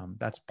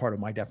part of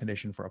my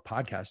definition for a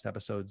podcast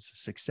episode's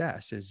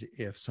success is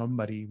if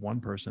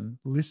one person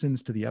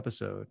listens to the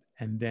episode,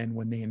 and then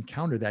when they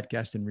encounter that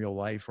guest in real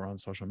life or on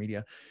social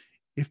media,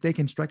 if they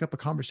can strike up a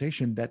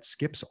conversation that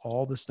skips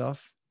all the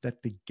stuff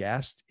that the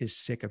guest is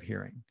sick of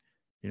hearing,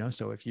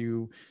 so if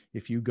you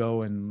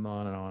go and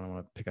I don't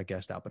want to pick a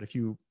guest out, but if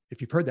you've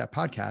heard that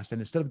podcast and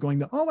instead of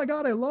going oh my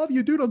God, I love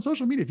you, dude, on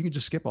social media, if you can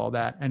just skip all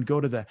that and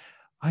go to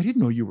I didn't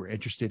know you were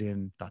interested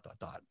in ...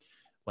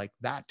 Like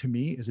that to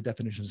me is a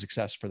definition of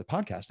success for the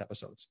podcast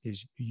episodes,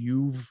 is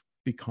you've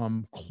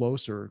become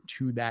closer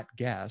to that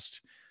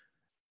guest.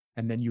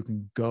 And then you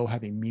can go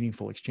have a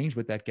meaningful exchange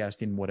with that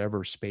guest in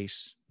whatever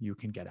space you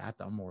can get at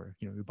them or,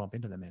 you bump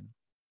into them in.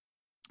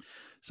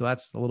 So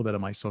that's a little bit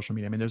of my social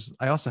media. I mean,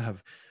 I also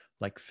have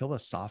like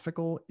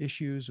philosophical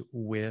issues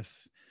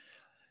with,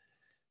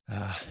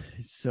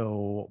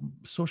 so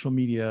social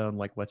media,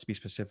 like let's be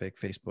specific,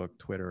 Facebook,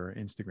 Twitter,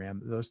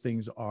 Instagram, those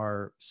things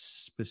are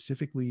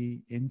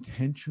specifically,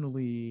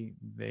 intentionally,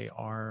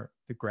 they're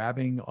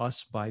grabbing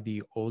us by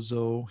the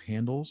Ozo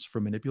handles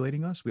for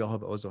manipulating us. We all have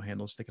Ozo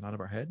handles sticking out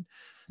of our head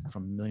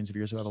from millions of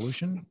years of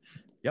evolution.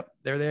 Yep,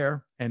 they're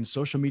there. And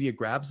social media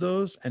grabs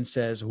those and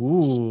says,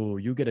 ooh,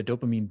 you get a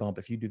dopamine bump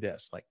if you do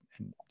this. Like,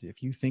 and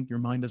if you think your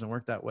mind doesn't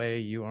work that way,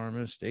 you are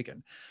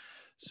mistaken.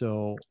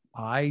 So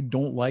I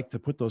don't like to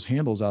put those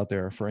handles out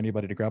there for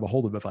anybody to grab a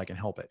hold of if I can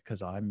help it,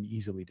 because I'm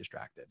easily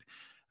distracted.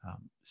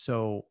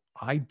 So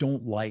I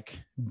don't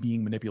like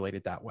being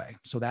manipulated that way.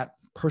 So that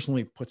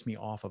personally puts me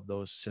off of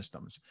those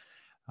systems.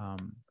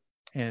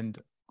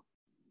 And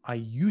I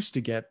used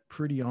to get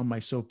pretty on my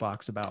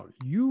soapbox about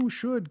you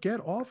should get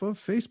off of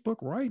Facebook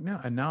right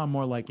now. And now I'm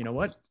more like, you know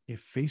what?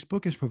 If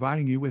Facebook is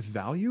providing you with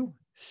value,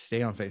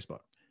 stay on Facebook.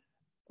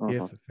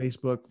 If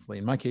Facebook,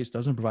 in my case,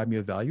 doesn't provide me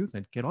with value,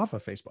 then get off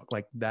of Facebook.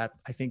 Like that,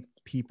 I think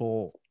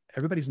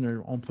everybody's in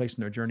their own place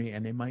in their journey,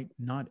 and they might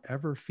not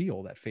ever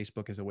feel that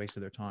Facebook is a waste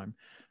of their time.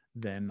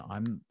 Then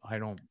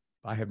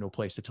I have no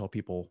place to tell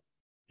people,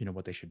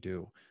 what they should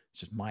do. It's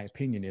just my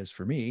opinion is,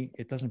 for me,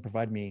 it does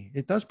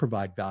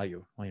provide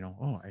value.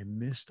 Oh, I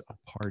missed a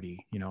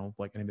party,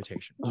 like an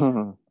invitation.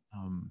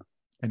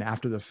 And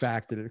after the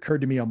fact that it occurred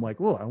to me, I'm like,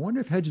 well, I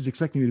wonder if Hedge is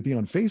expecting me to be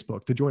on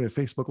Facebook to join a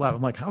Facebook Live.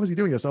 I'm like, how is he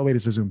doing this? Oh, wait,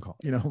 it's a Zoom call.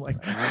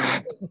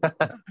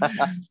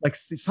 Like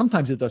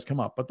sometimes it does come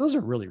up, but those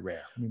are really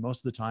rare. I mean,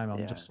 most of the time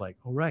I'm just like,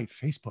 oh, right,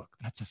 Facebook,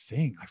 that's a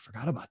thing. I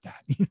forgot about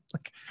that.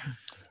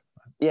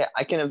 Yeah,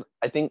 I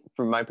think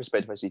from my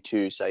perspective, I see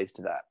two sides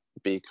to that,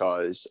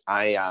 because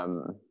I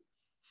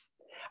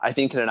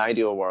think in an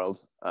ideal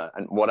world,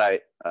 and what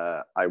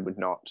I would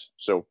not,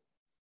 so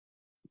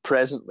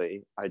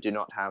presently, I do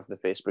not have the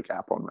Facebook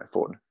app on my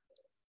phone,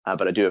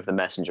 but I do have the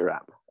Messenger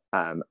app.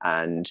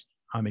 And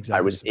I'm exactly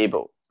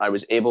I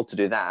was able to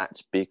do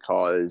that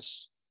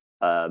because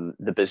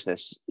the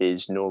business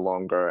is no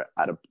longer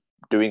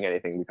doing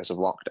anything because of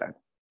lockdown.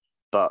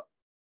 But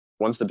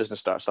once the business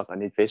starts up, I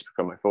need Facebook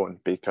on my phone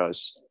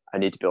because I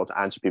need to be able to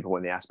answer people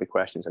when they ask me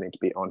questions. I need to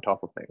be on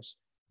top of things.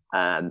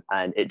 And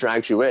it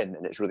drags you in,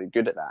 and it's really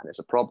good at that, and it's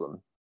a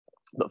problem.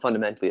 But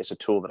fundamentally, it's a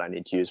tool that I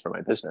need to use for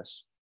my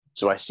business.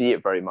 So I see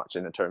it very much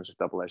in the terms of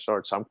double-edged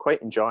sword. So I'm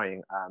quite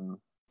enjoying.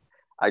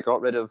 I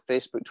got rid of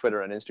Facebook,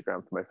 Twitter, and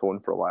Instagram from my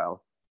phone for a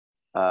while.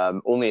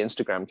 Only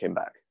Instagram came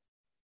back.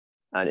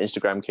 And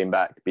Instagram came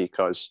back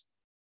because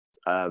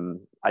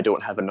I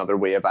don't have another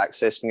way of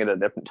accessing it at a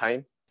different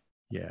time.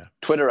 Yeah.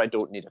 Twitter, I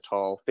don't need at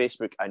all.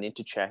 Facebook, I need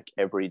to check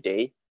every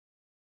day.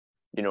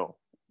 You know,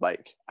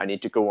 like I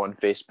need to go on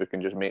Facebook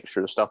and just make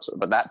sure the stuff's,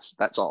 but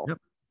that's all. Yep.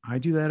 I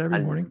do that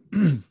every morning.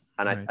 And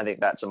right. I think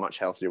that's a much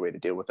healthier way to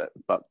deal with it.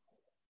 But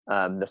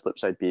the flip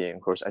side being,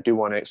 of course, I do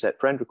want to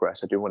accept friend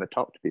requests. I do want to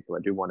talk to people. I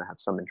do want to have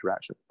some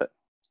interaction with it.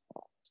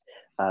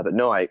 But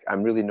no,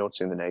 I'm really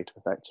noticing the negative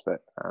effects of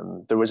it.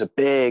 There was a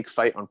big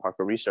fight on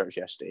Parkour Research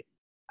yesterday,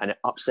 and it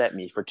upset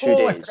me for 2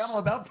 days. I forgot all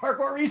about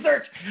Parkour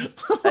Research.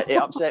 It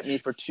upset me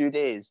for 2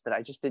 days that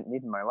I just didn't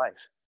need in my life.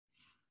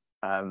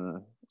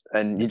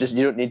 And you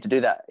don't need to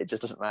do that. It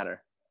just doesn't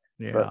matter.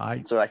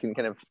 Yeah, so I can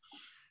kind of.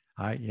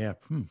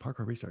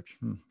 Parkour Research.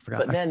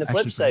 Forgot. But then the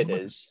flip side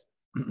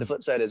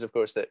is, of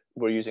course, that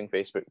we're using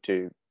Facebook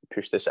to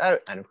push this out,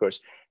 and of course,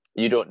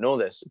 you don't know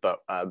this, but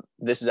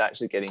this is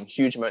actually getting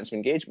huge amounts of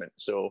engagement.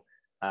 So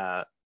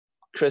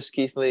Chris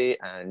Keithley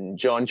and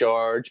John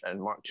George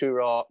and Mark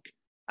Turok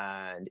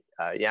and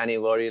Yanni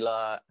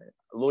Lorila,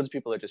 loads of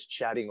people are just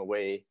chatting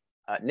away.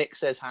 Nick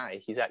says hi.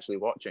 He's actually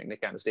watching,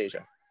 Nick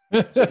Anastasia.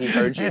 So he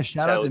heard you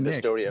tell the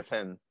story of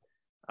him.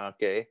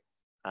 Okay.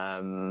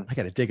 I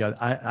gotta dig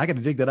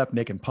that up,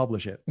 Nick, and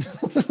publish it.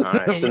 All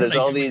right. So there's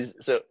all these.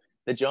 So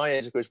the joy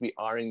is, of course, we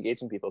are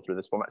engaging people through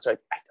this format. So I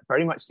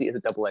very much see it as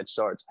a double-edged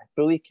sword. I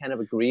fully kind of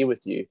agree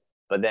with you,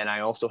 but then I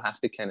also have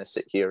to kind of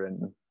sit here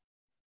and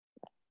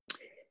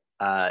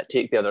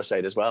take the other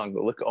side as well and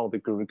go look at all the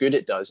good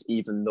it does,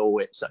 even though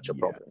it's such a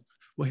problem.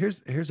 Well,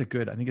 here's a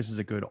good. I think this is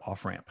a good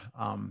off-ramp.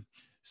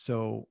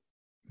 So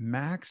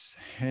Max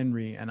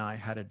Henry and I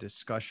had a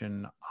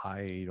discussion.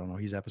 I don't know.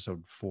 He's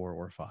episode 4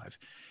 or 5,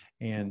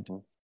 and. Mm-hmm.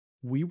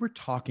 We were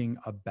talking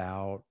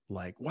about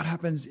like what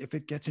happens if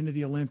it gets into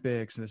the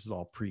Olympics, and this is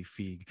all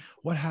pre-FIG.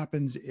 What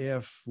happens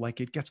if like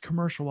it gets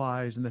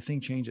commercialized and the thing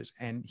changes?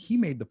 And he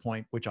made the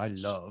point, which I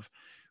love,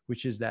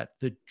 which is that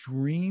the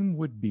dream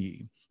would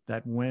be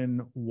that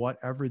when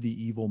whatever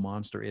the evil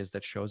monster is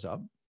that shows up,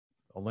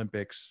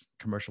 Olympics,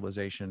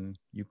 commercialization,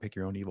 you pick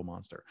your own evil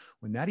monster.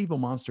 When that evil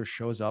monster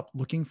shows up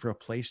looking for a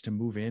place to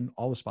move in,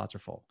 all the spots are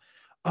full.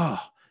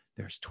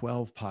 There's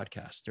 12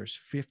 podcasts, there's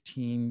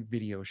 15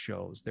 video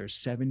shows, there's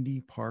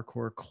 70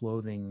 parkour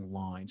clothing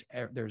lines,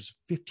 there's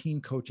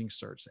 15 coaching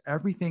certs.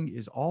 Everything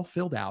is all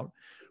filled out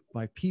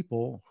by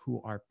people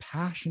who are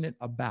passionate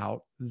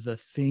about the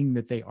thing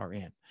that they are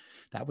in.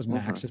 That was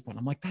Max's point.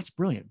 I'm like, that's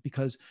brilliant,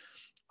 because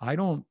I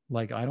don't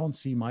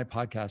see my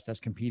podcast as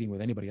competing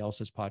with anybody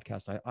else's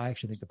podcast. I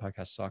actually think the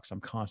podcast sucks. I'm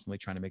constantly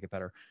trying to make it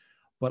better.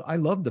 But I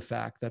love the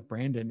fact that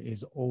Brandon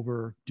is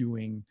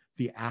overdoing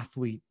the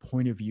athlete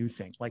point of view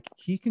thing. Like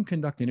he can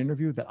conduct an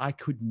interview that I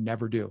could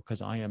never do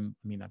because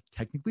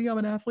technically I'm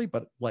an athlete,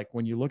 but like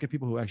when you look at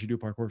people who actually do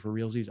parkour for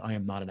realsies, I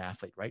am not an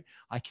athlete, right?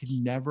 I could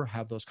never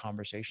have those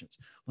conversations.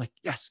 Like,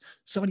 yes,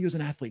 somebody who's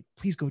an athlete,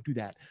 please go do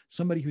that.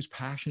 Somebody who's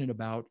passionate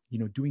about,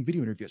 doing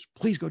video interviews,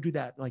 please go do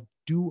that. Like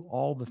do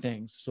all the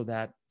things so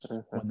that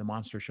when the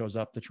monster shows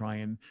up to try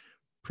and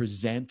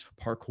present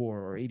parkour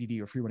or ADD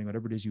or free running,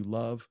 whatever it is you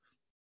love,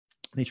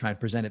 they try and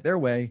present it their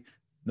way.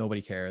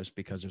 Nobody cares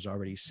because there's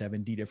already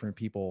 70 different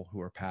people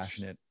who are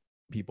passionate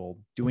people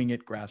doing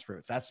it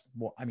grassroots. That's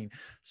what I mean.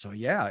 So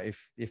yeah,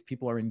 if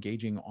people are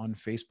engaging on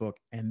Facebook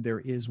and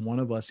there is one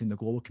of us in the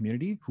global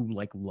community who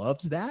like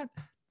loves that,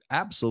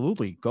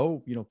 absolutely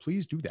go,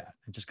 please do that.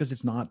 And just because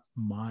it's not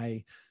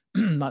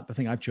not the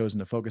thing I've chosen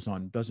to focus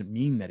on doesn't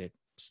mean that it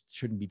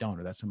shouldn't be done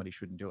or that somebody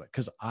shouldn't do it.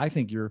 Because I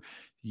think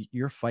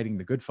you're fighting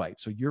the good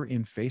fight. So you're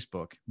in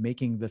Facebook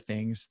making the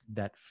things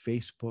that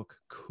Facebook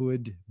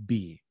could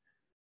be.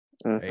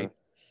 Right?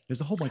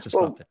 There's a whole bunch of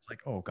stuff that's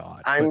like, oh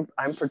God.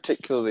 I'm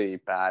particularly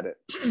bad at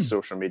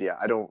social media.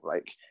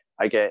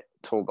 I get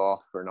told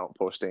off for not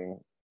posting.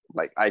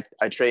 Like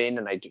I train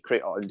and I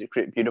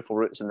create beautiful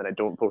routes and then I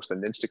don't post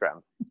on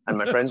Instagram. And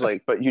my friend's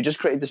like, but you just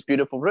created this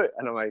beautiful route.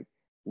 And I'm like,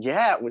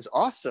 yeah, it was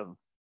awesome.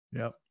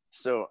 Yep.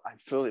 So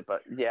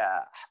but yeah,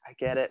 I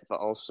get it. But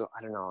also,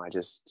 I don't know.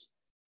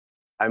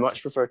 I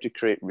much prefer to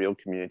create real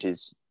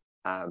communities.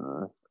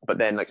 But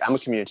then like I'm a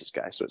communities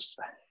guy. So it's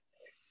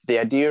the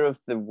idea of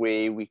the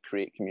way we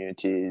create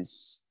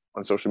communities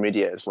on social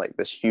media is like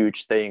this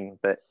huge thing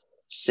that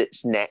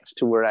sits next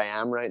to where I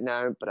am right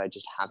now, but I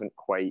just haven't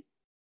quite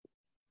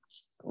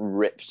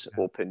ripped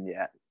open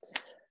yet.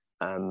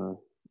 I'll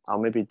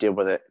maybe deal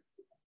with it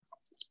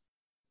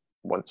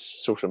once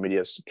social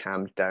media's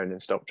calmed down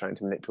and stopped trying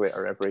to manipulate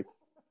our every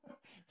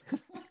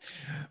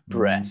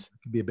breath.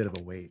 It could be a bit of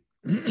a wait.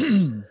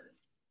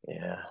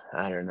 Yeah,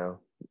 I don't know.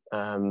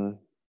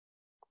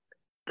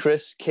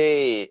 Chris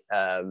K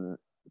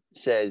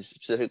says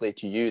specifically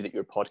to you that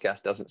your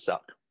podcast doesn't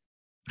suck.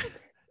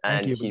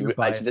 Thank you, he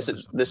actually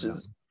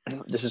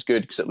this is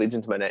good because it leads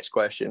into my next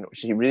question,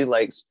 which he really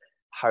likes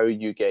how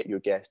you get your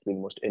guests to be the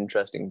most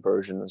interesting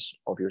versions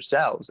of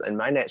yourselves. And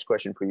my next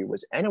question for you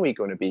was anyway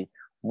going to be,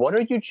 what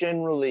are you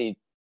generally,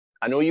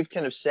 I know you've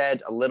kind of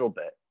said a little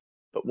bit,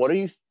 but what are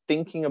you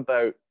thinking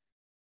about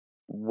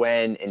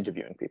when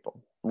interviewing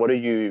people? What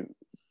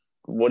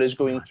is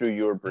going through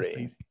your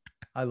brain?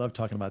 I love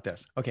talking about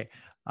this. Okay.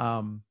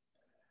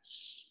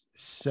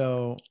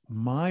 So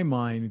my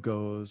mind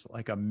goes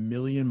like a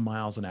million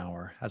miles an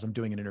hour as I'm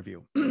doing an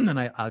interview. And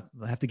I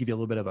have to give you a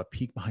little bit of a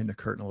peek behind the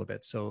curtain a little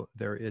bit. So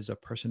there is a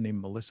person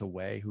named Melissa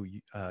Way who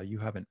you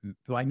haven't,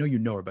 well, I know you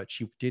know her, but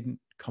she didn't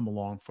come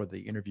along for the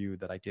interview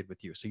that I did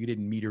with you. So you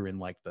didn't meet her in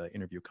like the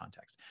interview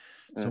context.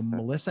 So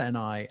Melissa and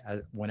I,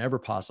 whenever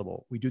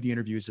possible, we do the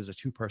interviews as a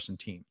 2-person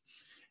team.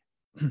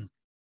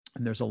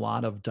 And there's a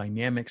lot of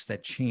dynamics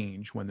that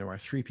change when there are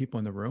 3 people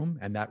in the room,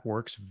 and that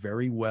works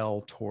very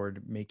well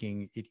toward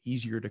making it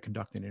easier to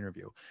conduct an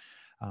interview.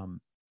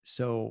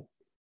 So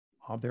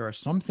there are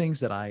some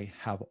things that I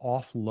have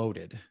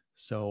offloaded.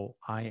 So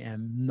I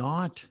am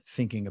not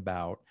thinking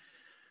about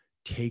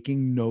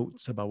taking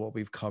notes about what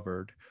we've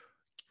covered,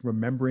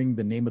 remembering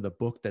the name of the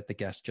book that the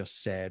guest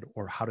just said,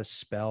 or how to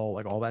spell,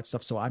 like all that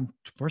stuff. So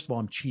first of all,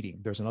 I'm cheating.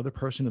 There's another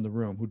person in the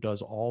room who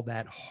does all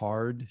that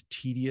hard,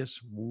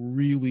 tedious,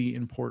 really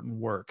important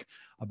work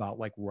about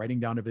like writing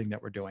down everything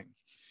that we're doing.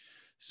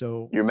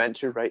 So you're meant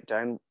to write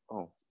down.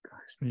 Oh,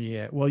 gosh.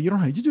 Yeah. Well, you don't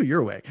have to do it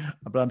your way,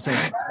 but I'm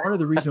saying part of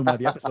the reason why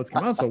the episodes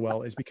come out so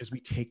well is because we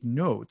take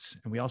notes,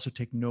 and we also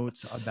take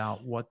notes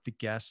about what the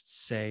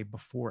guests say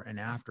before and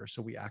after.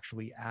 So we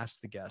actually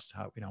ask the guests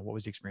how, what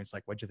was the experience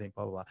like? What'd you think?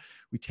 Blah, blah, blah.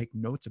 We take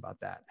notes about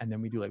that. And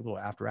then we do like little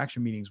after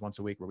action meetings once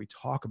a week where we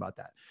talk about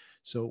that.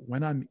 So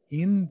when I'm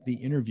in the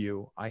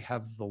interview, I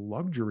have the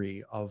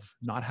luxury of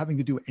not having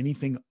to do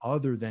anything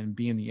other than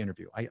be in the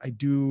interview. I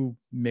do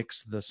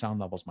mix the sound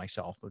levels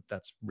myself, but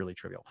that's really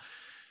trivial.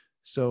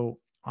 So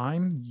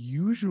I'm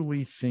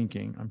usually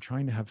thinking, I'm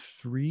trying to have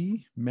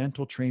 3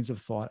 mental trains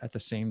of thought at the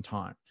same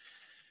time.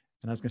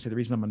 And I was going to say, the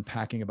reason I'm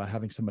unpacking about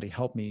having somebody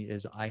help me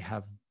is I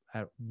have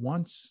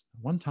one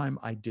time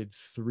I did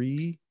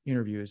 3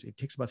 interviews. It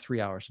takes about 3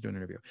 hours to do an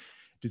interview.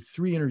 Did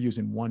 3 interviews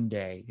in one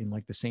day in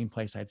like the same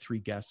place. I had 3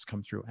 guests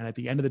come through. And at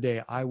the end of the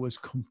day, I was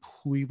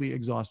completely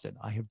exhausted.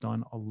 I have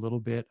done a little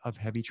bit of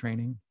heavy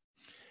training,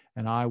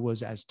 and I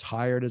was as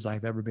tired as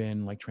I've ever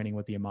been, like training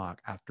with the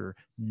Amok after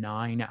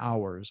 9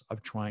 hours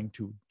of trying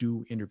to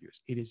do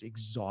interviews. It is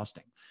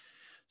exhausting.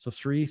 So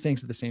 3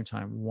 things at the same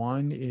time.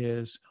 One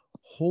is,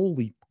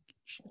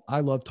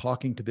 I love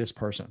talking to this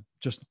person.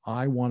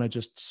 I want to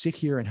just sit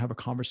here and have a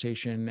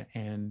conversation.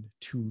 And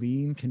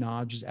Tulin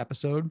Kanaj's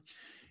episode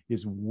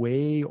is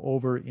way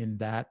over in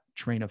that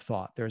train of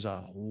thought. There's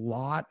a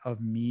lot of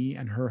me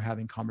and her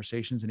having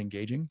conversations and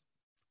engaging.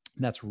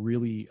 And that's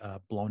really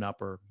blown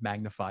up or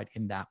magnified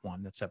in that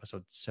one. That's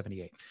episode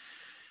 78.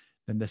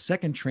 Then the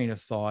second train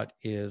of thought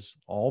is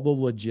all the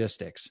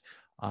logistics.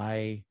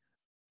 I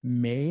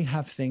may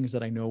have things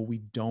that I know we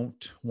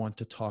don't want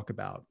to talk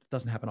about. It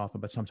doesn't happen often,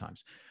 but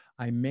sometimes.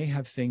 I may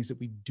have things that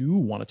we do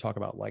want to talk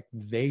about. Like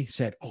they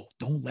said, oh,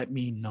 don't let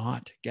me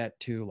not get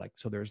to, like,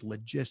 so there's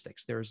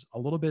logistics. There's a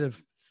little bit of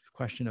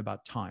question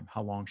about time.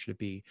 How long should it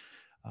be?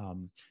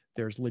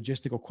 There's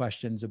logistical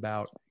questions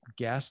about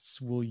guests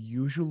will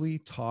usually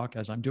talk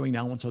as I'm doing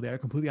now until they are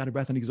completely out of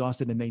breath and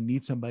exhausted, and they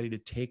need somebody to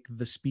take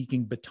the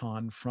speaking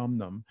baton from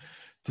them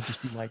to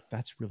just be like,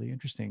 that's really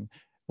interesting,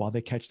 while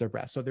they catch their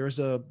breath. So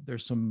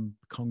there's some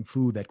kung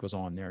fu that goes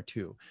on there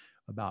too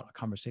about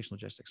conversation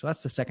logistics. So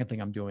that's the second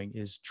thing I'm doing,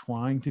 is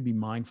trying to be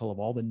mindful of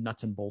all the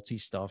nuts and boltsy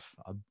stuff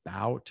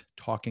about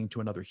talking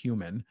to another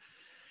human.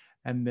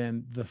 And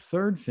then the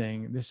third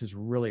thing, this is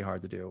really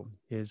hard to do,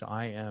 is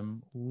I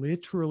am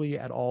literally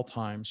at all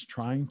times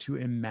trying to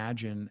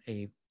imagine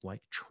a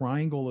like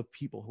triangle of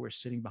people who are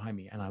sitting behind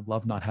me. And I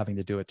love not having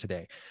to do it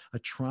today. A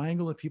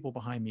triangle of people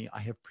behind me.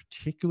 I have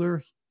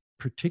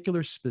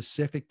particular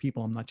specific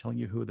people, I'm not telling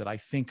you who, that I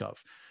think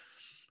of.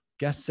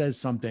 Guest says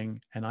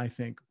something and I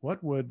think,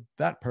 what would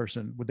that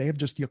person, would they have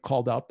just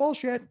called out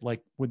bullshit?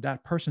 Like, would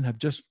that person have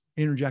just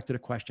interjected a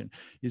question?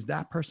 Is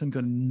that person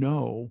going to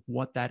know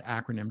what that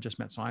acronym just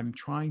meant? So I'm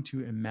trying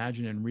to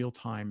imagine in real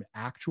time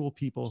actual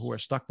people who are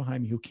stuck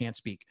behind me who can't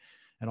speak,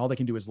 and all they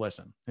can do is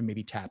listen and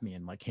maybe tap me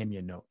and like hand me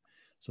a note.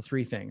 So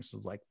 3 things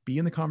is like, be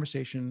in the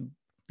conversation,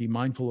 be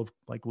mindful of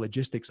like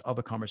logistics of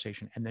a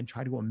conversation, and then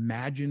try to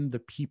imagine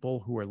the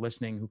people who are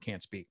listening who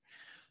can't speak.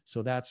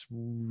 So that's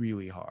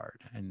really hard.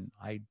 And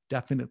I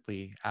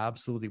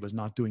absolutely was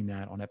not doing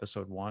that on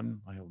episode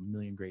 1. I have a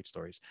million great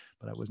stories,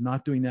 but I was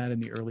not doing that in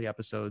the early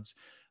episodes.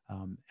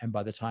 And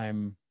by the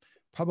time,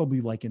 probably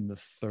like in the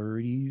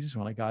 30s,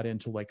 when I got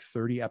into like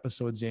 30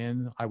 episodes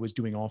in, I was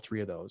doing all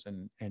 3 of those.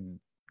 And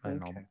I don't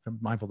know,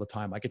 mindful of the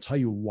time. I could tell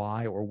you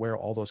why or where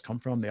all those come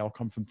from. They all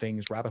come from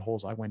things, rabbit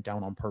holes I went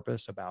down on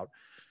purpose about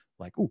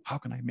like, oh, how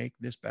can I make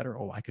this better?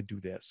 Oh, I could do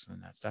this.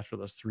 And that's where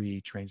those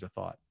three trains of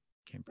thought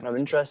came from. I'm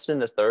interested in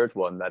the third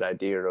one, that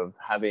idea of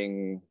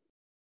having,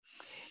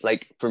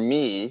 like, for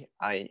me,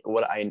 I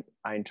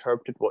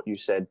interpreted what you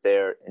said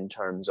there in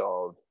terms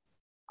of,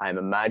 I'm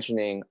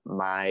imagining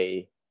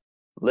my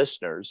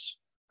listeners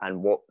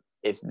and what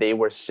if they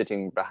were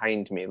sitting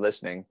behind me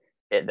listening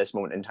at this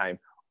moment in time,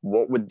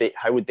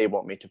 how would they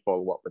want me to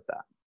follow up with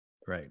that?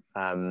 Right.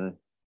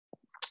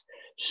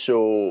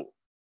 So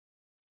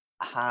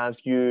have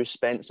you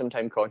spent some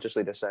time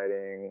consciously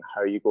deciding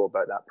how you go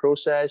about that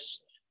process?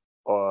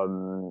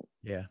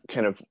 Yeah.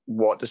 Kind of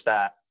what does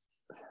that,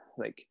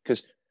 like,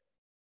 because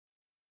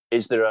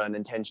is there an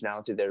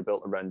intentionality there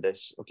built around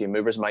this? Okay,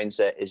 Movers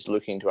Mindset is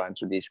looking to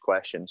answer these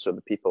questions, so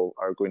the people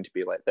are going to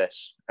be like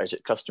this. Or is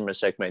it customer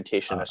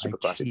segmentation, a super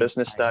classic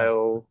business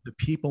style? The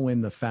people in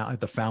the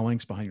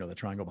phalanx behind, the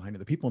triangle behind it,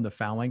 the people in the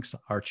phalanx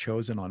are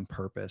chosen on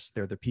purpose.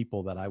 They're the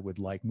people that I would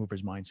like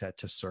Movers Mindset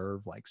to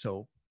serve. Like,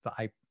 so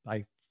I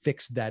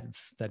fixed that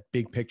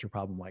big picture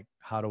problem. Like,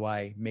 how do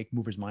I make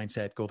Movers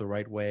Mindset go the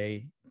right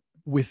way?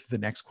 With the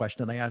next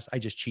question that I asked, I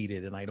just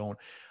cheated, and I don't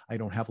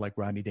have like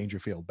Rodney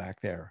Dangerfield back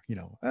there,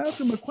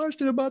 ask him a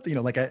question about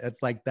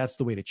like that's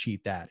the way to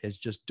cheat. That is,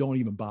 just don't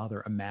even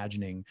bother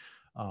imagining,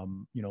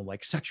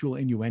 like sexual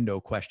innuendo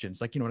questions.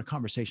 Like, in a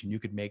conversation, you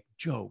could make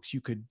jokes,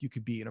 you could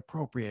be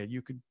inappropriate,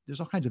 there's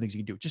all kinds of things you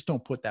can do. Just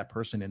don't put that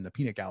person in the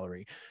peanut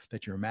gallery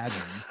that you're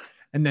imagining.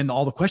 And then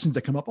all the questions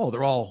that come up,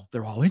 they're all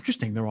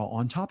interesting. They're all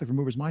on topic for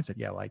Movers Mindset.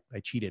 Yeah, like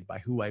I cheated by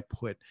who I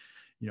put,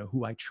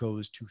 who I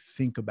chose to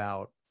think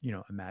about,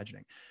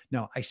 imagining.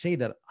 Now, I say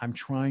that I'm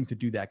trying to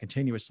do that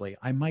continuously.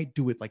 I might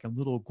do it like in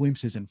little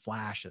glimpses and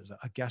flashes.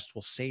 A guest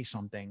will say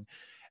something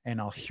and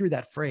I'll hear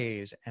that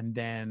phrase, and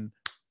then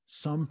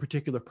some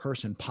particular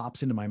person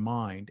pops into my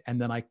mind,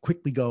 and then I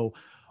quickly go,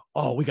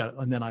 oh, we got it.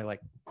 And then I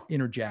like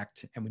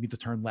interject, and we need to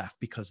turn left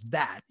because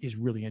that is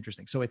really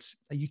interesting. So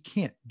you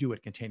can't do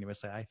it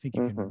continuously. I think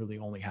you can really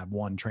only have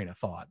one train of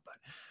thought,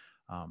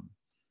 but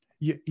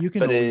you can.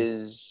 But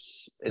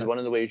is one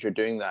of the ways you're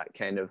doing that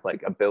kind of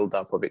like a build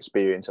up of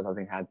experience of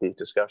having had these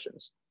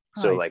discussions?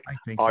 So I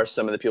think are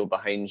some of the people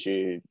behind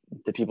you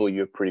the people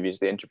you've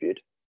previously interviewed?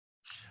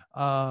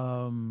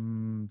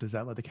 Does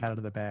that let the cat out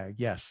of the bag?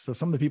 Yes. So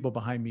some of the people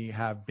behind me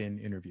have been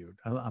interviewed.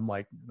 I'm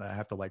like, I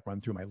have to like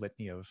run through my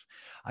litany of,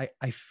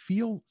 I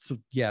feel, so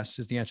yes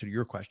is the answer to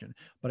your question,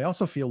 but I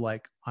also feel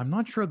like I'm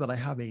not sure that I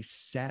have a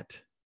set,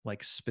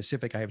 like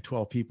specific, I have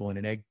 12 people in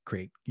an egg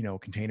crate,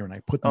 container, and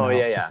I put them out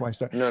before I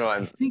start. No,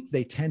 I think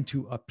they tend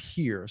to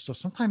appear. So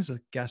sometimes a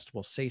guest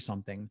will say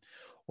something,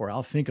 or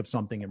I'll think of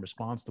something in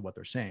response to what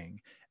they're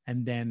saying.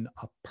 And then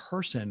a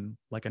person,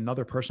 like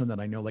another person that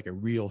I know, like a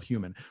real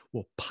human,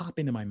 will pop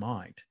into my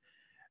mind.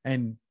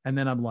 And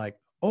then I'm like,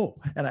 oh,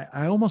 and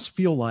I almost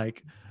feel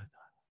like,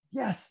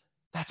 yes,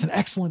 that's an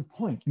excellent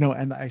point.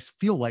 And I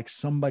feel like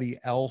somebody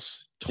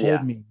else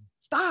told me,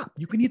 stop,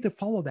 you need to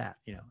follow that,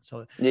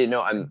 so.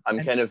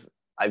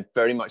 I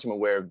very much am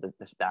aware of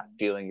that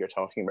feeling you're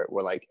talking about,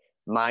 where like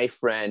my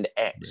friend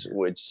X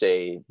would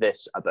say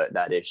this about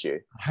that issue.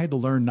 I had to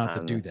learn not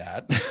to do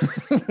that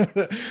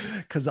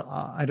because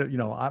I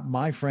don't,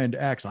 my friend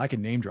X, I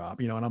can name drop,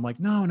 and I'm like,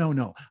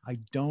 no. I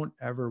don't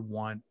ever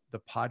want the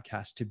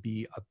podcast to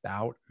be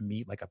about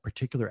me, like a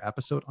particular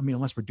episode. I mean,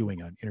 unless we're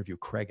doing an interview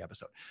Craig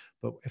episode,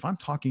 but if I'm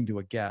talking to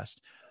a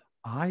guest,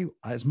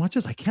 as much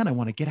as I can, I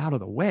want to get out of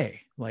the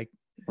way. Like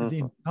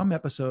in some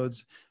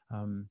episodes,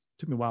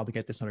 took me a while to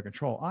get this under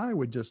control. I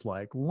would just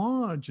like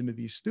launch into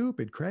these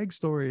stupid Craig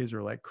stories,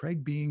 or like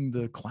Craig being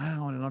the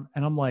clown.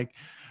 And I'm like,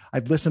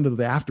 I'd listen to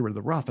the afterward of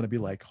the rough and I'd be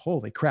like,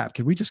 holy crap,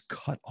 can we just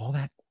cut all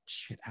that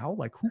shit out?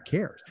 Like, who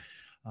cares?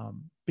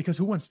 Because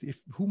who wants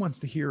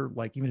to hear,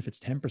 like, even if it's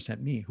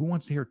 10% me, who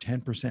wants to hear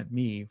 10%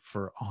 me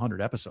for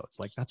 100 episodes?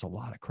 Like, that's a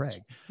lot of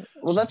Craig.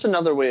 Well, that's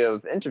another way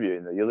of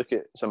interviewing, though. You look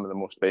at some of the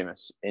most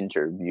famous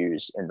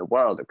interviews in the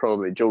world.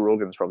 Joe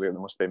Rogan's probably the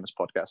most famous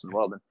podcast in the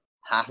world, and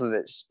half of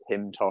it's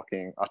him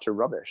talking utter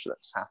rubbish.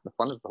 That's half the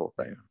fun of the whole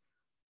thing.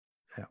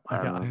 Yeah.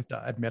 I have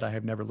to admit, I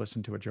have never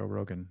listened to a Joe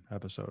Rogan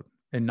episode,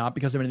 and not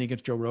because of anything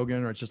against Joe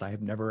Rogan, or it's just I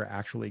have never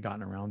actually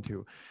gotten around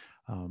to.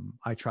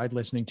 I tried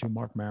listening to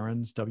Mark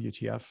Maron's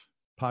WTF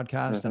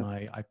podcast, and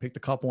I picked a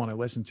couple and I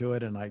listened to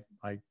it, and I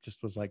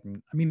just was like,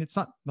 I mean, it's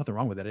nothing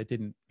wrong with it. It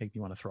didn't make me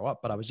want to throw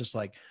up, but I was just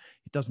like,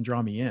 it doesn't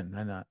draw me in,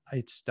 and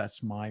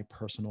that's my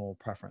personal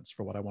preference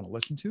for what I want to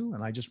listen to,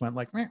 and I just went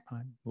like, meh,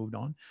 I moved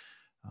on.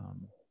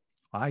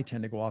 I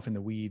tend to go off in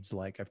the weeds.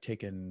 Like I've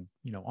taken,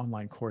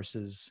 online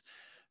courses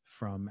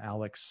from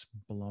Alex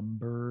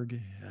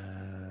Blumberg.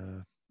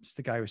 It's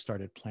the guy who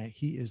started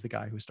he is the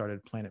guy who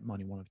started Planet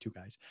Money, one of two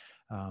guys.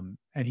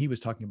 And he was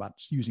talking about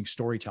using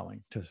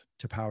storytelling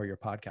to power your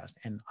podcast.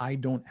 And I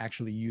don't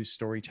actually use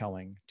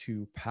storytelling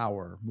to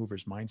power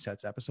Movers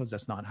Mindsets episodes.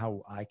 That's not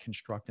how I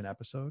construct an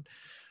episode.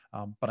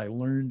 But I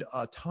learned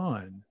a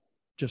ton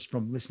just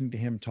from listening to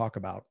him talk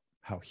about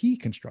how he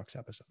constructs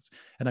episodes.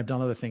 And I've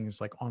done other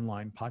things like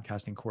online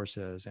podcasting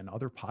courses and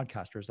other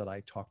podcasters that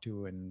I talk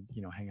to and,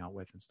 hang out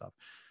with and stuff.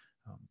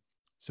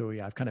 So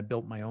yeah, I've kind of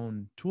built my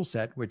own tool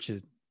set, which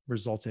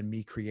results in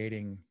me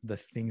creating the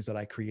things that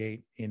I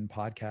create in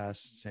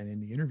podcasts and in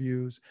the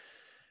interviews.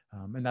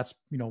 And that's,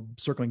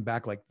 circling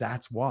back, like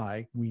that's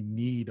why we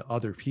need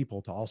other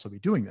people to also be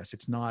doing this.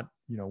 It's not,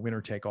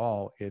 winner take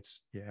all.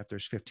 It's, if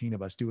there's 15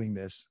 of us doing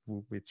this,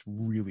 it's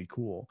really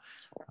cool.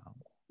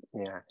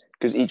 Yeah,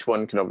 because each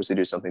one can obviously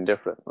do something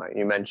different. Like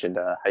you mentioned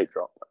Hype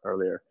Drop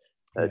earlier.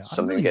 That's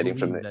something really getting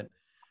from the...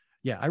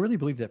 I really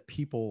believe that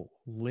people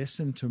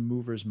listen to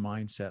Movers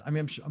Mindset. I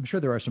mean, I'm sure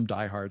there are some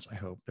diehards. I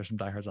hope there's some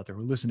diehards out there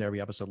who listen to every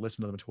episode,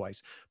 listen to them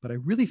twice. But I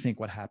really think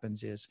what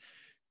happens is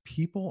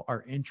people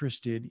are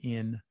interested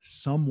in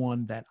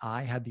someone that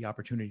I had the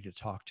opportunity to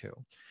talk to.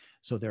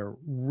 So they're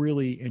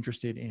really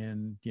interested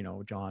in,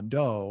 John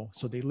Doe.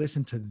 So they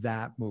listen to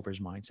that Movers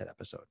Mindset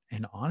episode.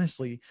 And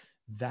honestly,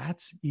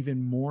 that's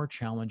even more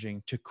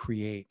challenging to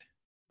create.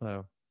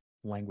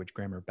 Language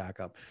grammar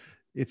backup.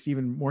 It's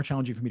even more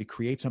challenging for me to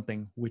create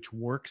something which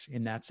works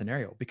in that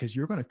scenario, because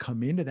you're going to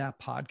come into that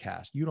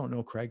podcast. You don't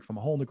know Craig from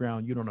a hole in the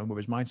ground. You don't know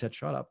Movers Mindset.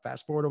 Shut up.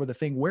 Fast forward over the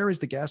thing. Where is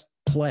the guest?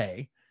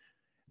 Play.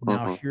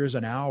 Now here's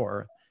an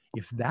hour.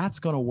 If that's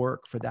going to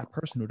work for that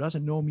person who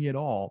doesn't know me at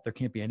all, there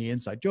can't be any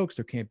inside jokes.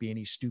 There can't be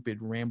any stupid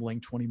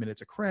rambling 20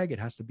 minutes of Craig. It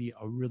has to be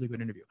a really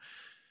good interview.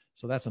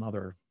 So that's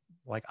another,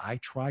 like, I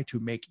try to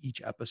make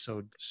each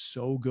episode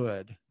so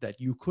good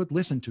that you could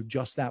listen to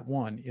just that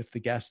one if the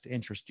guest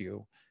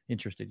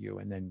interested you,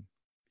 and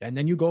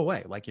then you go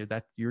away like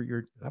that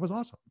was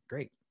awesome,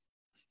 great.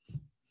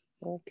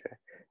 Okay,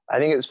 I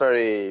think it's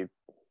very...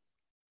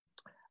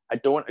 I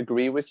don't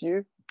agree with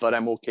you, but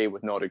I'm okay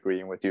with not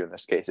agreeing with you in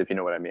this case, if you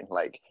know what I mean.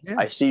 Like, yeah.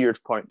 I see your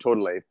point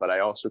totally, but I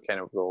also kind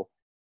of go,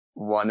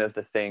 one of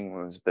the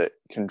things that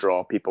can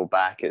draw people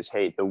back is,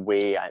 hey, the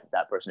way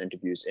that person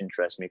interviews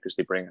interests me because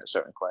they bring out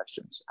certain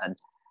questions. And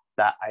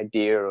that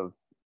idea of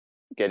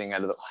getting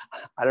out of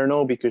I don't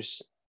know,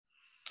 because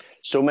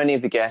so many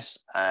of the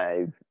guests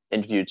I've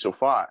interviewed so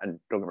far, and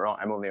don't get me wrong,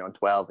 I'm only on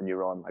 12 and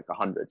you're on like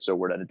 100, so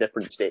we're at a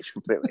different stage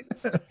completely.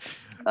 No,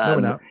 we're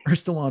not. We're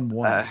still on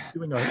one.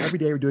 Every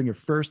day we're doing your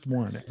first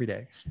one every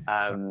day.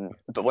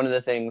 But one of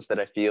the things that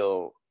I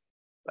feel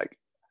like,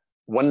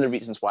 one of the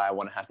reasons why I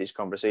want to have these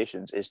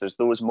conversations is there's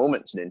those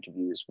moments in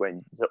interviews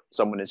when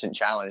someone isn't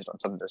challenged on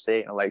something they're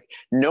saying. I'm like,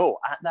 no,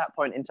 at that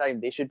point in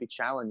time, they should be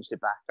challenged to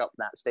back up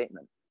that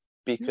statement,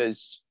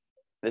 because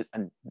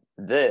and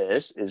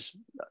this is,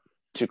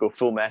 to go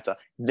full meta,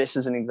 this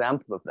is an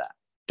example of that.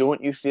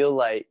 Don't you feel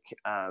like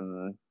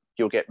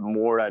you'll get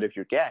more out of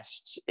your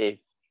guests if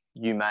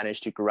you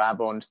manage to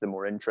grab onto the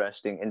more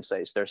interesting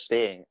insights they're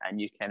saying and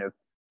you kind of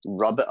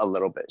rub it a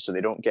little bit so they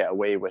don't get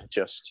away with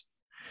just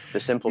the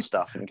simple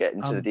stuff and get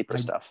into the deeper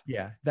stuff?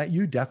 Yeah, that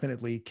you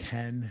definitely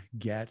can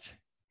get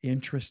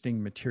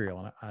interesting material.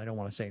 And I don't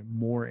want to say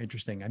more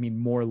interesting. I mean,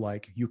 more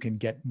like you can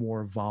get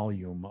more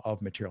volume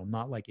of material,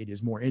 not like it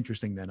is more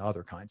interesting than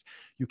other kinds.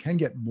 You can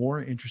get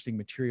more interesting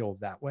material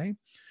that way,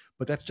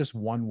 but that's just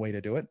one way to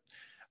do it.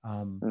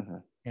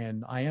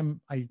 And I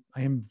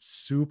am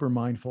super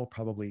mindful,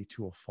 probably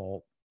to a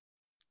fault,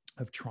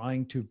 of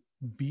trying to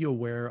be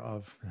aware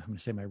of, I'm going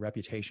to say, my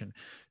reputation.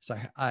 So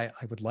I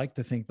would like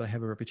to think that I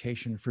have a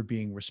reputation for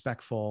being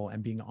respectful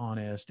and being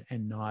honest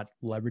and not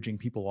leveraging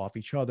people off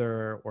each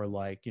other, or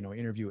like,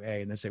 interview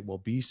A and then say, well,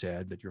 B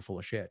said that you're full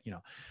of shit,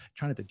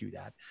 trying not to do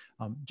that,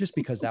 just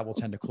because that will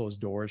tend to close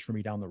doors for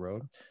me down the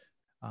road.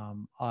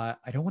 I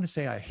don't want to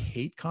say I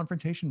hate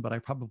confrontation, but I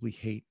probably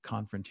hate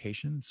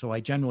confrontation. So I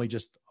generally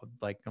just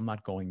like, I'm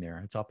not going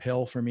there. It's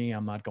uphill for me.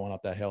 I'm not going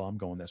up that hill. I'm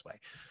going this way.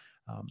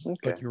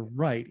 But you're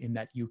right in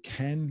that you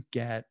can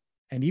get,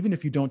 and even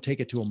if you don't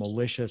take it to a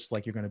malicious,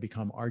 like you're going to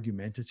become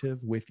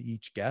argumentative with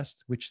each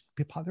guest, which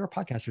there are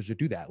podcasters who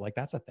do that. Like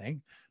that's a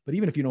thing. But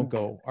even if you don't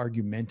go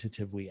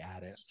argumentatively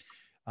at it,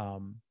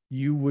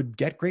 you would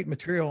get great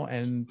material.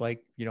 And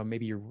like,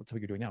 maybe that's what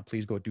you're doing now.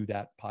 Please go do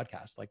that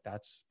podcast. Like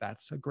that's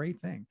a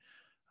great thing.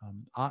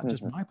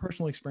 Just my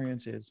personal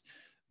experience is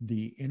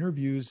the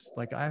interviews,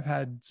 like I've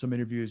had some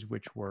interviews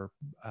which were,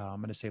 I'm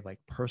going to say, like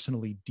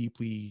personally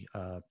deeply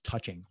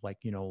touching, like,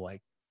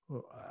 like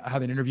I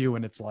have an interview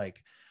and it's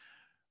like,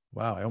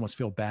 wow, I almost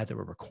feel bad that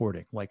we're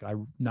recording. Like I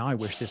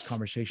wish this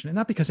conversation, and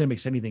not because it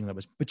makes anything that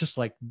was, but just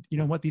like,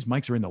 what, these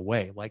mics are in the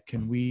way. Like,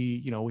 can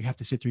we, we have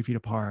to sit 3 feet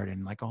apart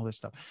and like all this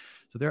stuff.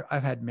 So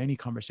I've had many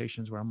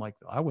conversations where I'm like,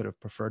 I would have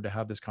preferred to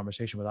have this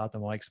conversation without the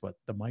mics, but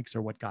the mics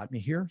are what got me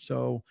here.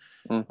 So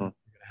we're going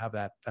to have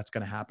that. That's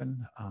going to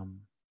happen.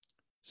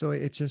 So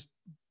it's just,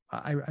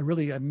 I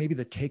really, maybe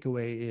the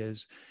takeaway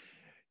is,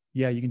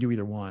 yeah, you can do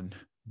either one,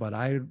 but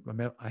I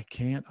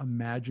can't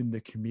imagine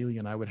the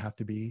chameleon I would have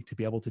to be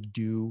able to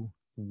do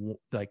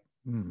like,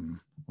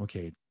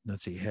 okay,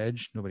 let's see,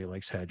 Hedge. Nobody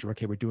likes Hedge.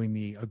 Okay, we're doing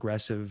the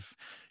aggressive,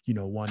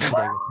 one today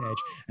with Hedge.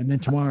 And then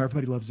tomorrow,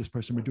 everybody loves this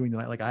person. We're doing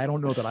that. Like, I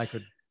don't know that I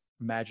could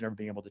imagine ever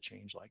being able to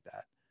change like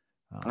that.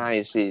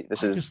 I see.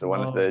 This I is just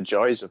one of love, the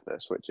joys of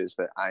this, which is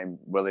that I'm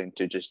willing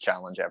to just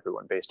challenge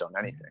everyone based on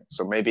anything.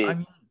 So I maybe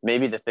mean,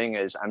 maybe the thing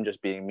is I'm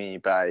just being me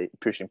by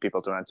pushing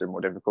people to answer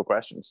more difficult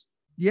questions.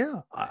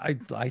 yeah,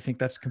 I think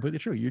that's completely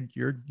true.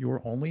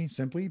 You're only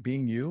simply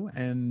being you,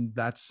 and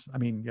that's, I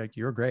mean, like,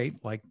 you're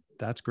great. Like,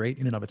 that's great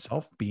in and of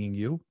itself, being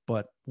you.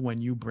 But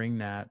when you bring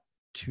that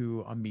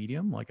to a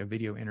medium like a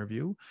video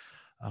interview,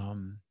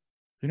 um,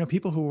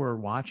 people who are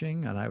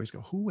watching, and I always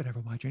go, who would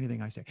ever watch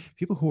anything I say?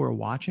 People who are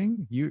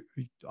watching you,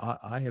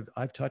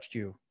 I've touched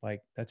you.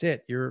 Like, that's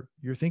it. Your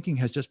thinking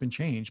has just been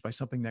changed by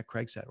something that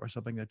Craig said or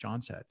something that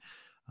John said.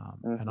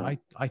 And Mm-hmm.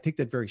 I take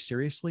that very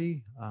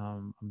seriously.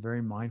 I'm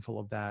very mindful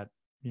of that.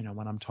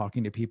 When I'm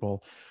talking to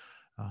people,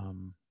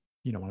 um,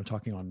 when I'm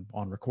talking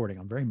on recording,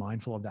 I'm very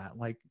mindful of that.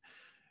 Like,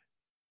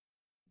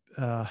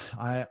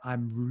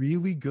 I'm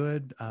really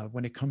good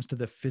when it comes to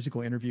the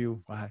physical interview.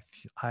 I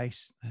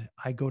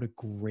I go to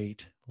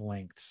great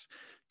lengths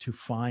to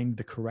find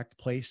the correct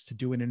place to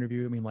do an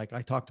interview. I mean, like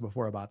I talked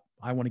before about,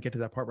 I want to get to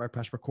that part where I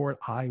press record.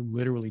 I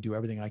literally do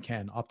everything I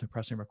can up to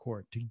pressing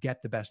record to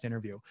get the best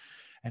interview,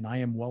 and I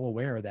am well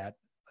aware that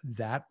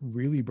that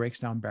really breaks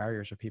down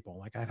barriers for people.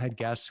 Like, I've had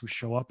guests who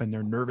show up and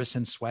they're nervous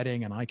and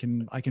sweating, and I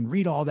can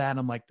read all that, and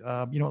I'm like,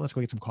 let's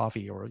go get some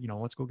coffee, or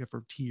let's go get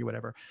for tea or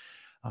whatever,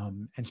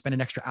 and spend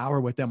an extra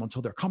hour with them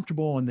until they're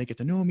comfortable and they get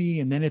to know me.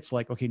 And then it's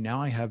like, okay,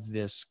 now I have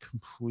this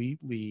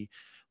completely,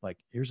 like,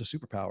 here's a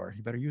superpower.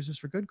 You better use this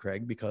for good,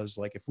 Craig, because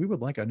like, if we would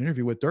like an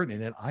interview with dirt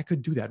in it, I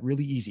could do that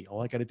really easy.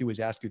 All I got to do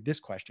is ask you this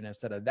question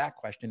instead of that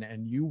question,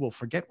 and you will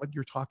forget what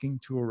you're talking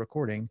to a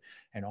recording,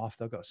 and off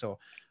they'll go. So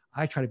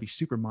I try to be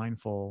super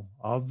mindful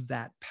of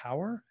that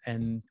power.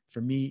 And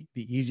for me,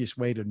 the easiest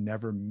way to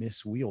never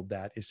miswield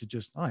that is to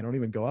just, I don't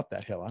even go up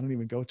that hill. I don't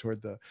even go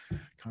toward the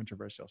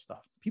controversial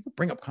stuff. People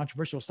bring up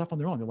controversial stuff on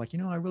their own. They're like,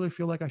 I really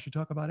feel like I should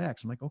talk about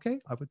X. I'm like, okay,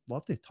 I would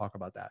love to talk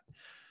about that.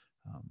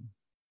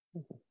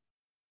 It's very good.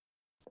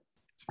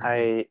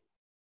 I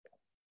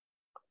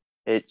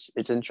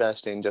it's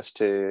interesting just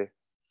to,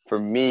 for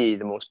me,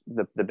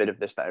 the bit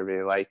of this that I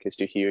really like is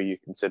to hear you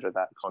consider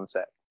that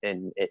concept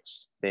in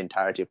the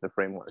entirety of the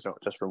framework, not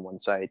just from one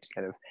side, to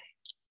kind of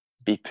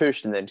be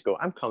pushed and then to go,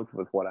 I'm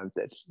comfortable with what I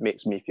did,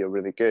 makes me feel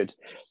really good.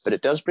 But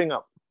it does bring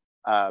up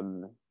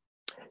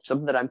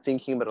something that I'm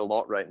thinking about a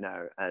lot right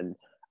now, and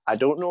I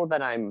don't know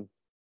that I'm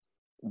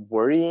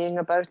worrying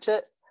about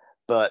it,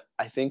 but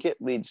I think it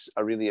leads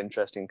a really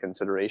interesting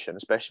consideration,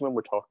 especially when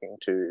we're talking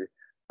to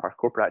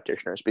parkour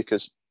practitioners,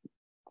 because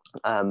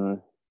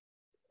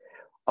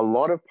a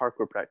lot of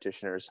parkour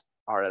practitioners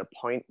are at a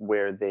point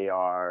where they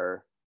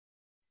are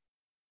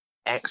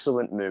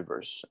excellent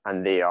movers,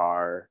 and they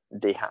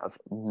have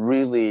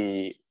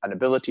really an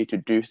ability to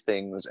do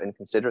things and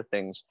consider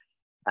things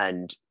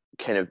and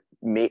kind of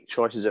make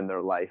choices in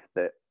their life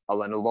that,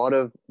 and a lot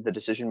of the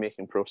decision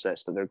making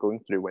process that they're going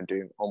through when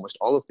doing almost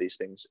all of these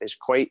things is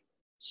quite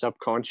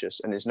subconscious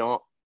and is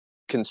not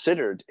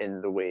considered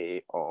in the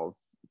way of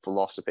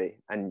philosophy.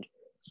 And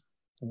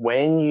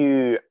when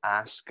you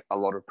ask a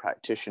lot of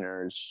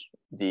practitioners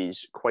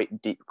these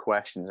quite deep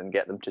questions and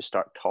get them to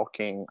start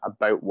talking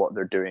about what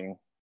they're doing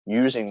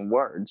using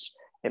words,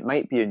 it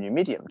might be a new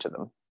medium to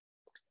them.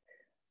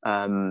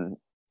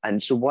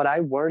 And so what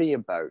I worry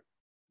about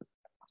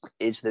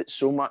is that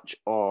so much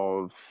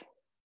of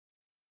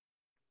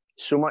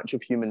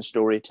human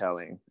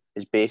storytelling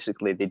is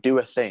basically they do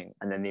a thing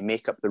and then they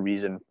make up the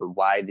reason for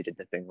why they did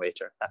the thing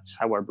later. That's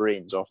how our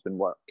brains often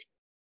work.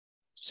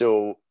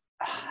 So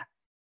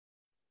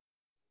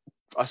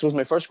I suppose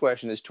my first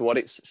question is, to what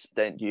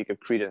extent do you give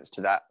credence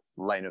to that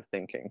line of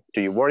thinking?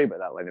 Do you worry about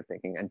that line of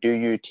thinking? And do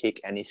you take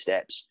any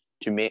steps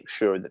to make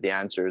sure that the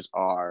answers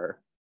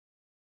are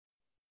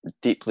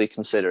deeply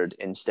considered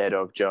instead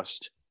of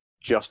just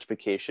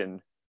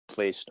justification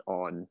placed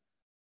on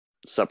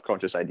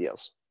subconscious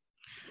ideas?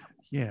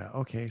 Yeah.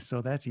 Okay.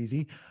 So that's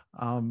easy.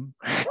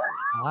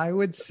 I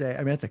would say, I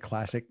mean, that's a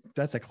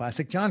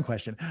classic John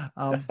question,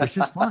 which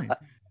is fine.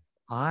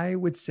 I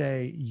would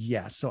say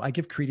yes. So I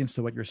give credence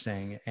to what you're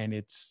saying, and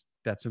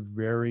that's a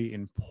very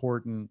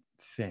important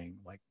thing,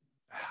 like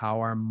how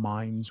our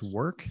minds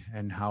work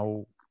and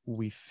how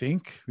we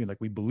think. I mean, like,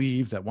 we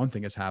believe that one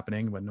thing is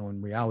happening, but no,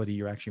 in reality,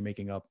 you're actually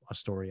making up a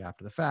story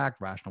after the fact,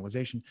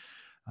 rationalization.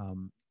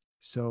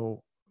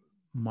 So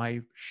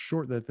the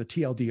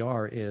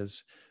TLDR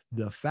is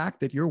the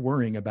fact that you're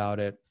worrying about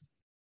it,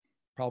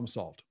 problem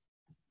solved.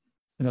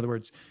 In other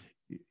words,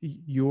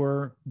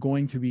 you're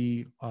going to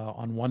be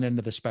on one end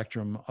of the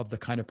spectrum of the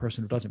kind of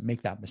person who doesn't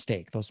make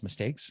those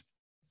mistakes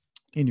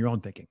in your own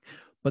thinking.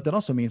 But that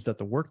also means that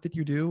the work that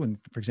you do, and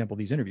for example,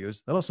 these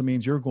interviews, that also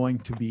means you're going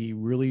to be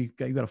you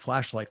got a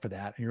flashlight for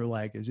that. And you're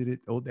like, is it?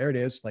 Oh, there it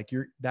is. Like,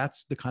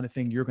 that's the kind of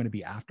thing you're going to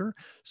be after.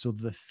 So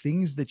the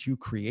things that you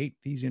create,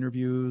 these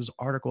interviews,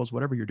 articles,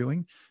 whatever you're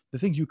doing, the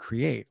things you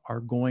create are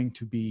going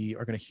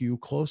to hew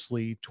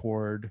closely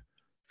toward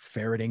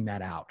ferreting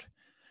that out.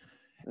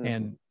 Mm-hmm.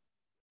 And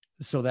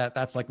so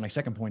that's like my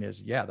second point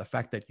is, yeah, the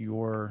fact that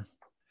you're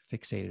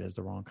fixated is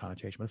the wrong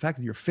connotation, but the fact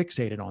that you're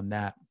fixated on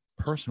that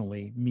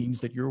personally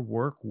means that your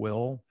work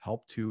will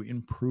help to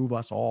improve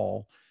us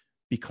all,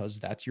 because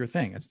that's your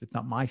thing. It's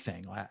not my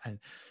thing.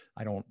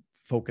 I don't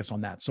focus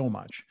on that so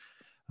much.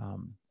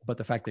 But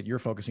the fact that you're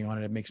focusing on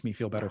it, it makes me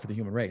feel better for the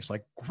human race.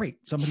 Like, great,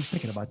 somebody's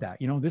thinking about that.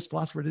 This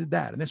philosopher did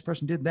that, and this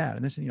person did that,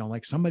 and this,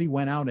 like somebody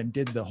went out and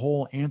did the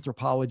whole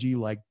anthropology,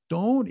 like,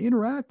 don't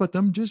interact with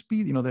them, just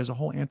be, there's a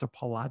whole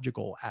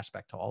anthropological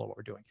aspect to all of what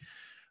we're doing.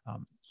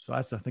 So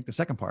that's, I think, the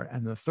second part.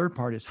 And the third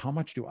part is, how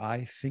much do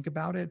I think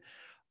about it?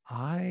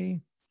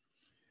 I'm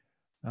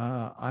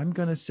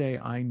going to say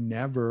I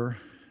never,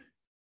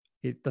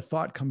 the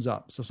thought comes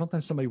up. So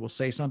sometimes somebody will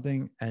say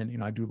something,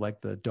 and, I do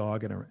like the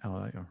dog and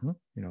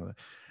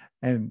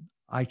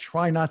I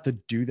try not to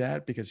do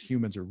that, because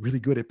humans are really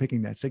good at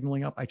picking that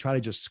signaling up. I try to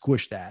just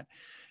squish that.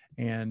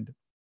 And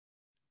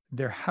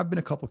there have been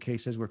a couple of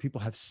cases where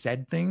people have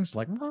said things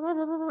like,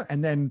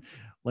 and then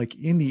like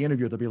in the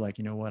interview, they'll be like,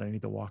 you know what, I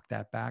need to walk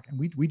that back. And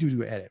we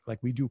do edit, like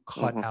we do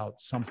cut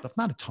out some stuff,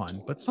 not a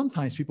ton, but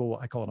sometimes people,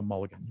 I call it a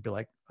mulligan. You'd be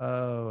like,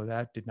 oh,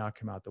 that did not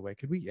come out the way.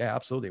 Could we? Yeah,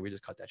 absolutely. We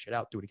just cut that shit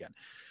out, do it again.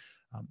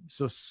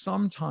 So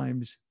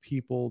sometimes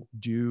people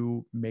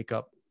do make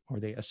up, or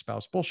they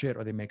espouse bullshit,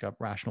 or they make up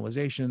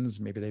rationalizations.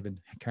 Maybe they've been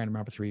carrying them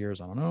around for 3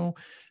 years. I don't know.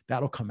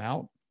 That'll come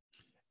out.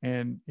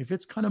 And if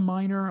it's kind of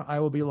minor, I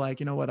will be like,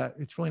 you know what,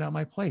 it's really not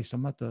my place.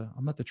 I'm not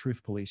the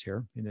truth police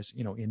here in this,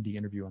 in the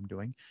interview I'm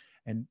doing.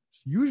 And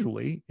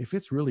usually if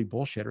it's really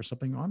bullshit or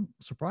something, I'm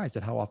surprised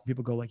at how often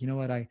people go like, you know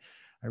what, I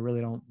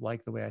really don't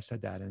like the way I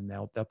said that. And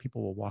they'll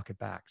people will walk it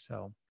back.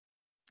 So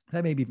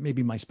that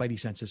maybe my spidey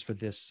senses for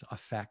this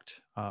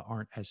effect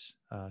aren't as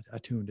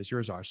attuned as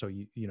yours are. So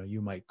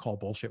you might call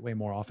bullshit way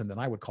more often than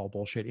I would call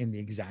bullshit in the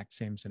exact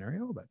same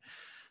scenario. But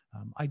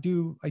I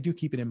do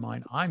keep it in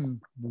mind. I'm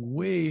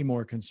way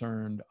more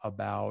concerned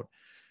about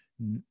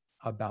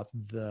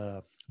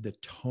the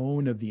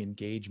tone of the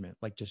engagement.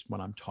 Like, just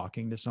when I'm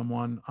talking to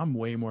someone, I'm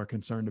way more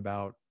concerned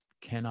about,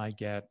 can I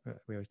get,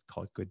 we always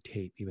call it good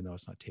tape, even though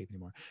it's not tape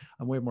anymore.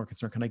 I'm way more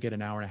concerned, can I get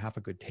an hour and a half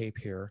of good tape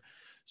here,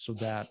 so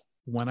that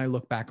when I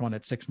look back on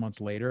it 6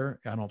 months later,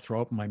 I don't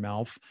throw up in my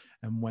mouth.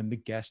 And when the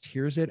guest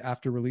hears it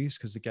after release,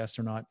 because the guests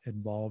are not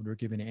involved or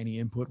given any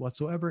input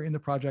whatsoever in the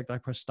project, I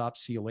press stop,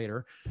 see you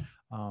later.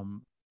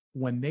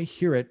 When they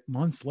hear it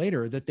months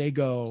later, that they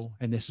go,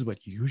 and this is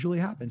what usually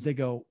happens, they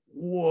go,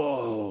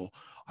 whoa,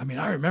 I mean,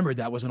 I remembered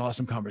that was an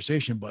awesome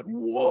conversation, but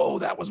whoa,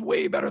 that was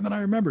way better than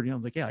I remembered.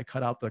 I'm like, yeah, I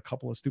cut out the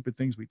couple of stupid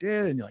things we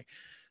did. And you're like,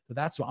 so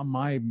that's what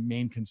my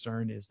main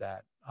concern is,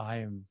 that I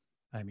am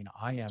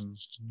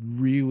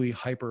really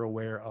hyper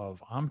aware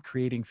of, I'm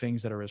creating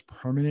things that are as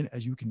permanent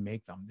as you can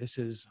make them.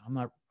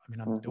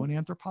 I'm doing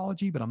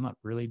anthropology, but I'm not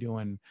really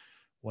doing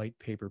white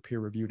paper peer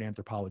reviewed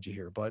anthropology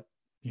here. But,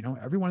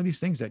 every one of these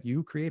things that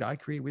you create, I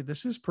create with,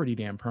 this is pretty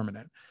damn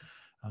permanent.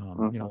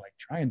 Like,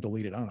 try and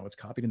delete it. I don't know. It's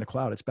copied in the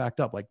cloud. It's backed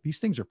up. Like, these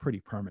things are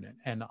pretty permanent.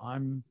 And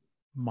I'm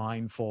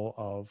mindful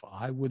of,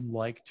 I would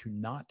like to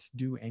not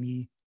do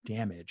any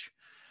damage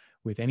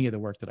with any of the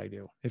work that I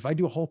do. If I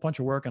do a whole bunch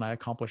of work and I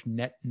accomplish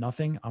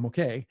nothing, I'm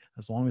okay.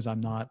 As long as I'm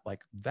not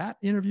like, that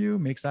interview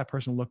makes that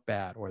person look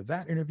bad, or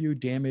that interview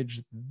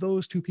damaged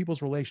those two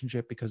people's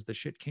relationship because the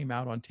shit came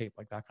out on tape,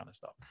 like that kind of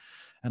stuff.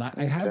 And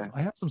I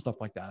have some stuff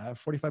like that. I have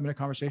a 45-minute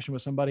conversation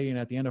with somebody, and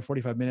at the end of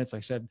 45 minutes,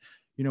 I said,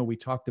 we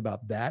talked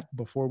about that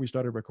before we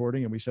started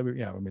recording, and we said,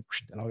 it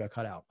all got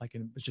cut out. Like,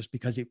 and it's just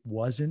because it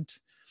wasn't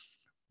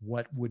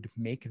what would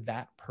make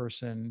that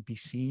person be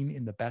seen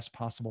in the best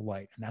possible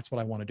light. And that's what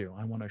I want to do.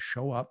 I want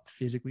to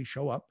physically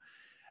show up,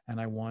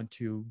 and I want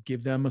to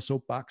give them a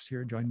soapbox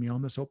here, join me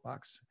on the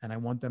soapbox. And I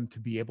want them to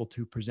be able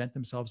to present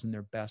themselves in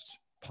their best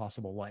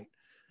possible light.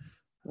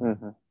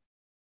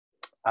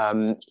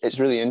 It's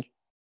really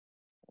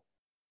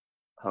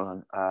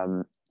hold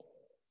on.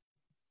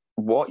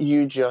 What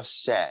you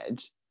just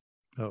said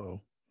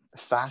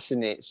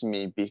fascinates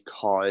me,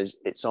 because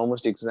it's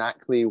almost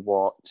exactly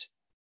what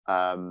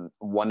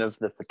one of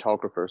the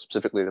photographers,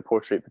 specifically the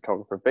portrait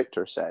photographer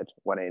Victor, said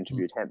when I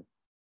interviewed him.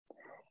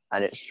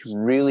 And it's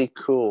really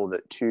cool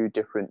that two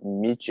different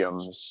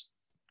mediums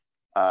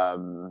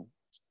can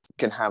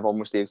have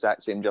almost the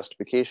exact same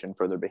justification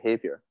for their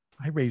behavior.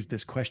 I raised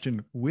this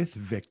question with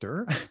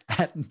Victor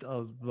at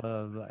the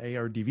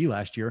ARDV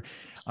last year.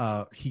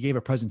 He gave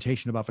a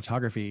presentation about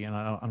photography, and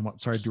I'm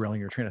sorry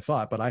derailing your train of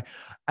thought, but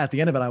at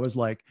the end of it, I was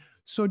like,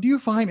 so do you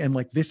find, and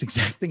like this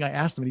exact thing I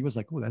asked him, and he was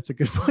like, oh, that's a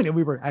good point. And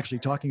we were actually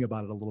talking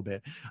about it a little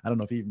bit. I don't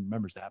know if he even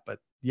remembers that, but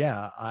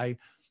yeah,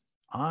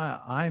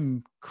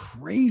 I'm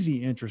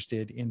crazy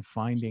interested in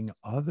finding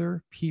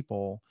other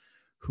people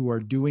who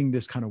are doing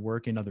this kind of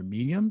work in other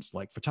mediums,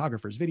 like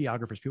photographers,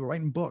 videographers, people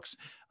writing books.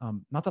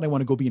 Not that I want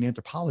to go be an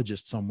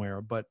anthropologist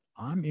somewhere, but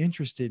I'm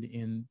interested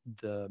in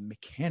the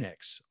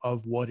mechanics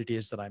of what it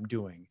is that I'm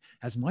doing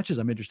as much as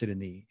I'm interested in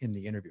the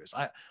interviews.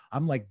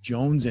 I'm like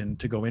jonesing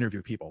to go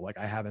interview people. Like,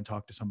 I haven't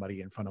talked to somebody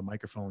in front of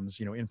microphones,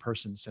 in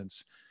person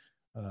since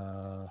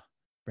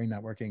Brain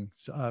Not Working.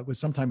 It was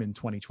sometime in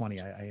 2020.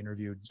 I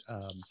interviewed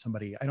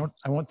somebody.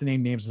 I want to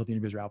name names until the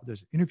interviews are out, but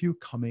there's an interview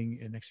coming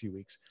in the next few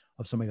weeks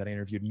of somebody that I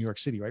interviewed in New York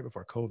City right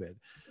before COVID.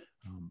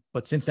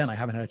 But since then, I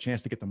haven't had a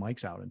chance to get the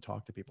mics out and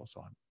talk to people.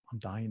 So I'm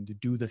dying to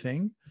do the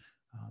thing.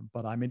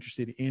 But I'm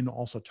interested in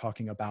also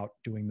talking about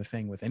doing the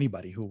thing with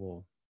anybody who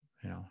will,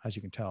 as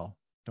you can tell,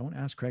 don't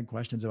ask Craig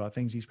questions about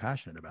things he's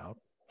passionate about.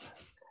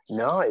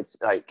 No, it's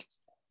like,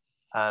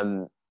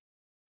 I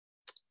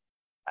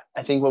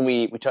think when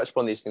we touch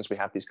upon these things, we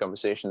have these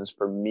conversations.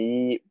 For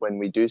me, when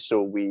we do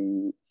so,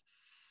 we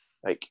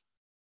like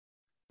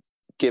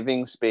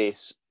giving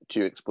space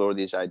to explore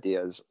these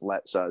ideas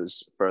lets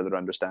us further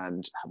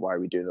understand why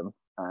we do them.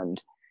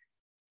 And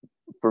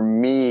for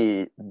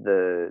me,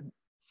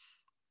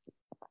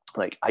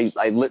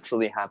 I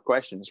literally have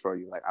questions for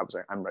you. Like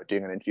I'm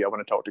doing an interview. I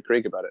want to talk to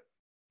Craig about it.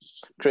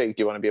 Craig,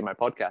 do you want to be on my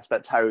podcast?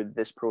 That's how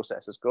this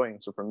process is going.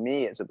 So for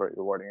me, it's a very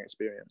rewarding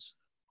experience.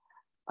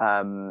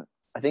 I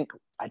think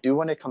I do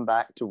want to come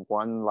back to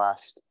one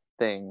last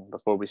thing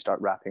before we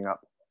start wrapping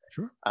up.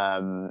 Sure.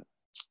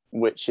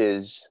 Which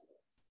is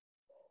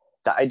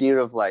the idea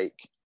of like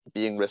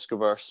being risk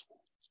averse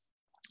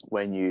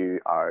when you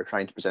are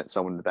trying to present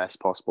someone in the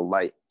best possible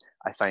light.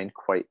 I find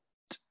quite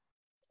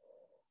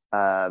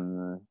I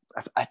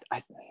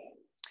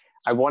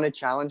want to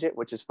challenge it,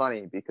 which is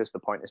funny because the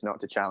point is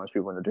not to challenge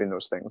people when they're doing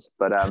those things.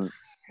 But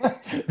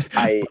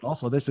but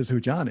also this is who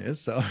John is.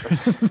 So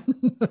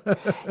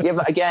yeah,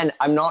 but again,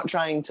 I'm not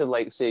trying to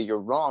like say you're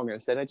wrong.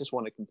 Instead, I just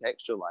want to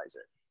contextualize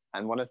it.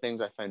 And one of the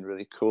things I find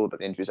really cool about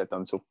the interviews I've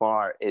done so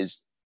far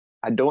is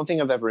I don't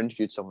think I've ever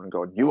interviewed someone and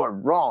gone, you are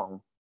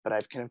wrong. But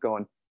I've kind of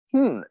gone,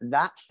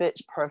 that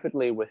fits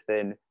perfectly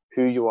within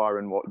who you are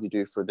and what you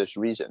do for this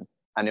reason.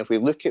 And if we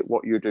look at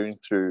what you're doing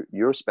through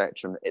your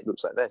spectrum, it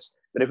looks like this.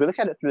 But if we look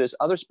at it through this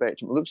other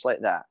spectrum, it looks like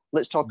that.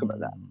 Let's talk about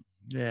that.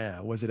 Yeah.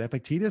 Was it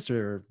Epictetus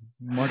or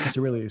Marcus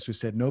Aurelius who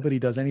said nobody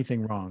does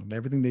anything wrong?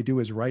 Everything they do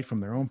is right from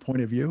their own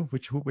point of view.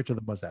 Which of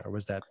them was that? Or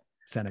was that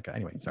Seneca?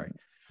 Anyway, sorry.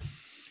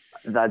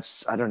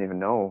 I don't even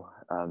know.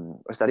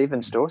 Was that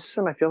even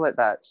Stoicism? I feel like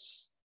that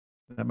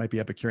might be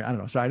Epicurean. I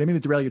don't know. Sorry, I didn't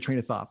mean to derail your train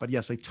of thought, but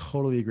yes, I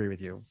totally agree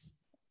with you.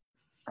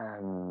 I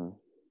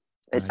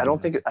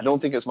don't think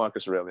it's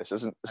Marcus Aurelius.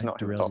 It's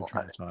not him at all.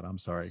 I'm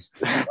sorry.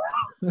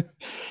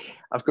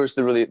 Of course,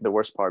 the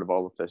worst part of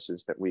all of this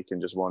is that we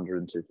can just wander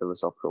into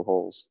philosophical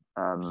holes.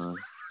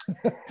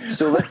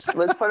 So let's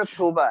put a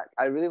pull back.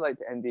 I like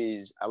to end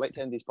these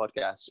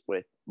podcasts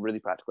with really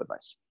practical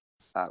advice,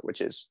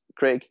 which is,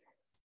 Craig,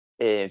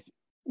 if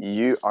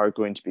you are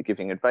going to be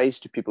giving advice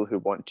to people who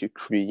want to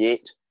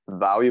create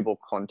valuable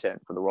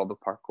content for the world of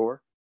parkour,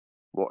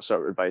 what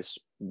sort of advice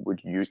would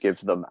you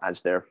give them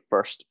as the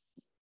first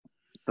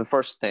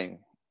thing?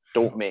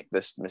 Don't make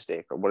this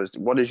mistake. Or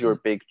what is your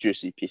big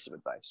juicy piece of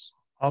advice?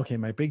 Okay,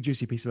 my big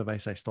juicy piece of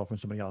advice I stole from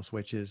somebody else,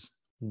 which is,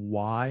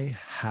 why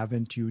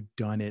haven't you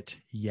done it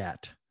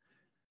yet?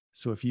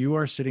 So if you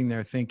are sitting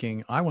there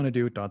thinking, I want to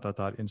do ...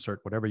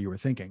 insert whatever you were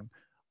thinking,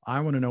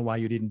 I want to know why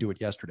you didn't do it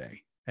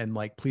yesterday. And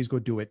please go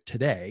do it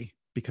today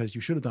because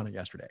you should have done it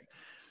yesterday.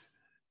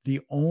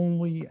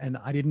 And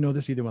I didn't know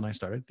this either when I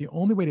started, the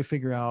only way to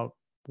figure out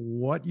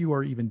what you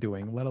are even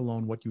doing, let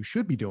alone what you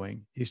should be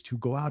doing, is to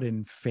go out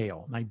and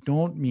fail. And I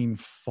don't mean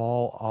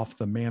fall off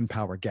the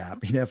manpower gap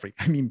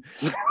I mean,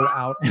 go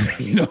out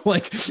and,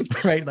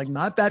 right? Like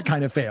not that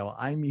kind of fail.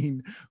 I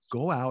mean,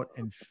 go out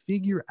and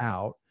figure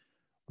out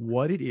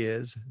what it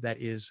is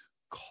that is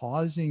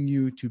causing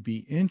you to be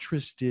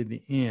interested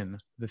in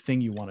the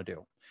thing you want to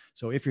do.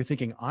 So if you're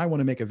thinking, I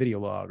want to make a video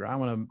log, or I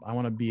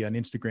want to be on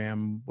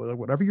Instagram,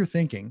 whatever you're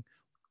thinking,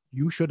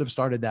 you should have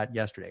started that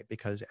yesterday,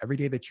 because every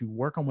day that you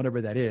work on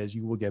whatever that is,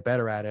 you will get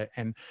better at it.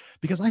 And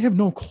because I have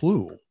no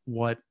clue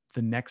what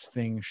the next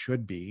thing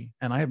should be,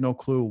 and I have no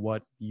clue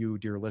what you,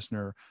 dear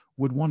listener,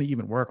 would want to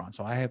even work on.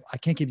 So I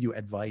can't give you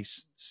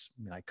advice.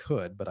 I mean, I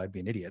could, but I'd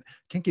be an idiot.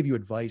 Can't give you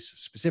advice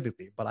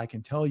specifically, but I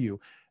can tell you,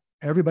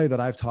 everybody that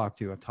I've talked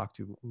to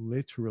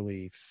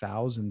literally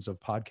thousands of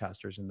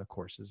podcasters in the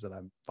courses that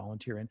I'm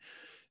volunteering.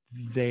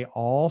 They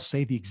all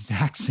say the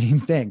exact same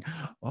thing.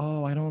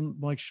 Oh, I don't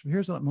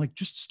I'm like,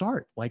 just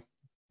start,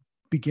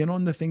 begin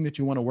on the thing that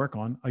you want to work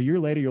on. A year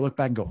later, you look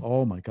back and go,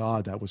 oh my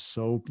God, that was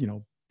so,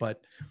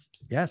 but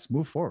yes,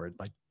 move forward.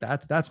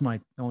 That's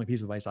my only piece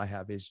of advice I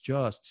have, is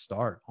just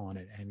start on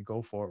it and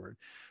go forward.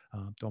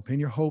 Don't pin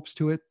your hopes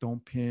to it.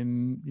 Don't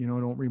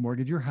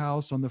remortgage your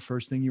house on the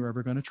first thing you're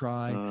ever going to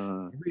try.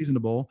 Be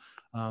reasonable.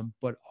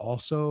 But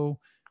also,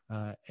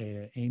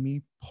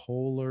 Amy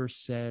Poehler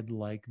said,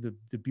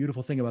 the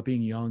beautiful thing about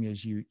being young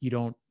is you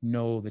don't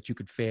know that you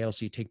could fail,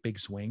 so you take big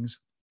swings.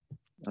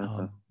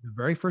 The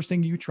very first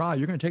thing you try,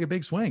 you're going to take a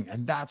big swing,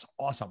 and that's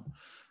awesome.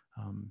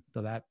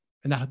 That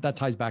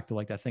ties back to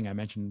that thing I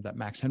mentioned that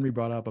Max Henry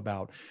brought up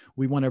about,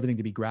 we want everything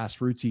to be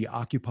grassrootsy,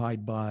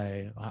 occupied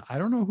by, I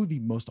don't know who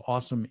the most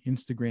awesome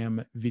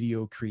Instagram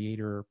video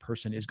creator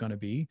person is going to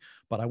be,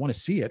 but I want to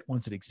see it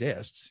once it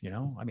exists.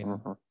 I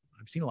mean,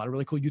 I've seen a lot of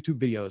really cool YouTube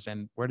videos,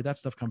 and where did that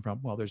stuff come from?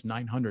 Well, there's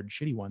 900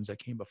 shitty ones that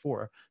came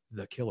before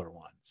the killer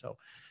one. So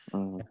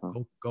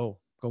go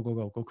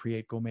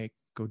create, go make,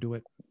 go do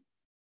it.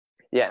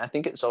 Yeah. I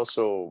think it's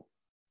also,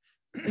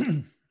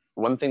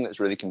 one thing that's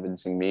really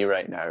convincing me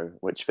right now,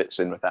 which fits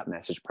in with that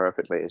message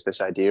perfectly, is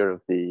this idea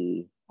of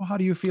the. Well, how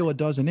do you feel it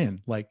doesn't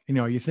in? Like,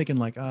 are you thinking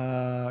like,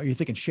 are you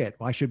thinking shit?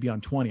 Well, I should be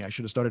on 20. I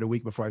should have started a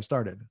week before I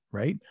started,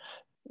 right?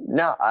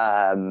 No,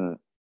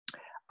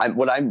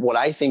 what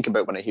I think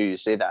about when I hear you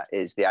say that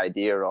is the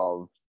idea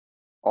of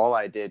all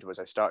I did was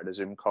I started a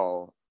Zoom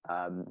call,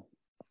 and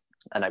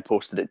I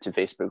posted it to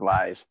Facebook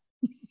Live.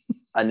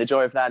 And the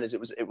joy of that is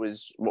it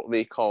was what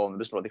they call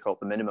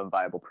the minimum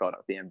viable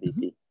product, the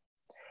MVP.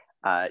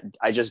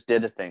 I just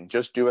did a thing,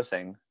 just do a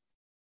thing,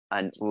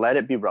 and let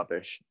it be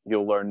rubbish.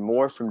 You'll learn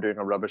more from doing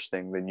a rubbish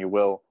thing than you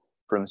will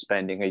from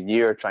spending a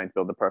year trying to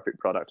build the perfect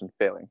product and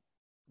failing.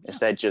 Yeah.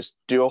 Instead, just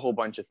do a whole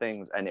bunch of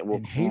things, and it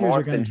will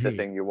morph into the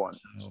thing you want.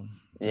 So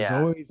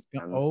there's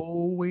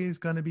always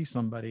going to be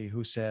somebody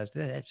who says,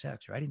 that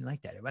sucks, or I didn't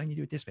like that. Why didn't you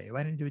do it this way?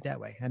 Why didn't you do it that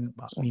way? And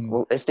I mean,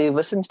 well, if they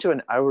listened to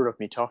an hour of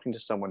me talking to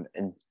someone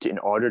in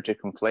order to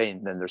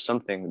complain, then there's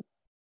something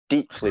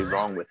deeply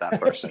wrong with that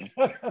person.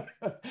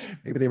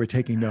 Maybe they were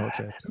taking notes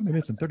at 2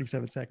 minutes and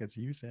 37 seconds.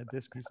 You said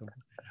this piece of.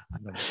 I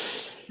don't know.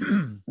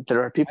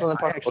 There are people in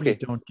the I actually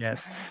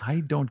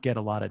don't get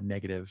a lot of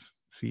negative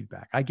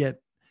feedback. I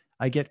get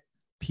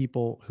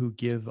people who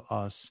give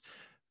us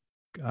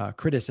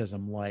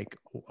criticism like,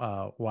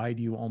 why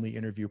do you only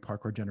interview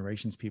Parkour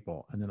Generations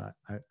people? And then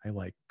I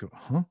like go,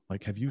 huh?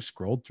 Like, have you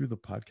scrolled through the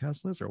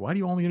podcast list? Or why do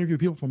you only interview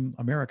people from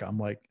America? I'm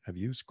like, have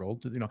you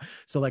scrolled through,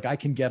 so like I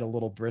can get a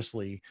little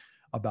bristly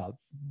about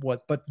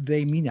but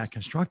they mean that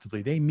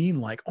constructively. They mean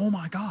like, oh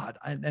my God.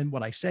 And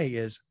what I say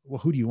is, well,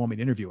 who do you want me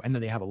to interview? And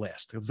then they have a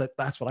list, because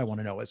that's what I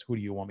want to know is, who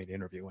do you want me to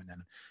interview? And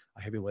then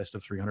I have a list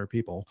of 300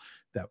 people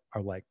that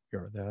are like,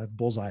 the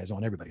bullseye is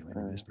on everybody.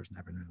 Like, this person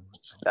never knew.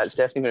 So that's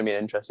definitely going to be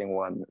an interesting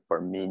one for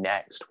me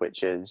next,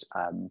 which is,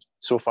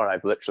 so far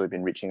I've literally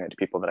been reaching out to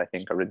people that I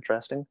think are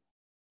interesting.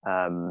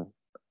 I'm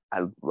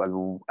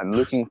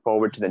looking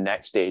forward to the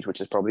next stage,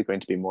 which is probably going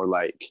to be more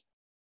like,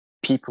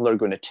 people are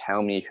going to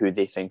tell me who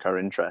they think are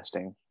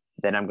interesting.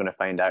 Then I'm going to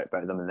find out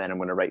about them, and then I'm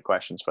going to write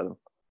questions for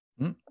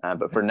them.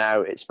 But for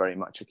now, it's very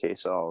much a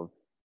case of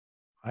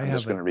I'm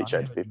just going to reach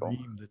out to people.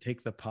 Dream to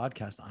take the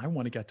podcast. I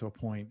want to get to a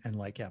point and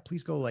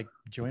please go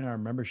join our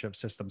membership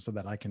system so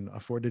that I can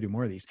afford to do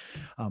more of these.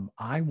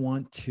 I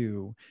want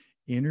to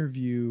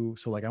interview.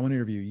 So I want to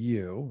interview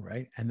you,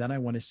 right? And then I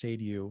want to say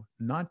to you,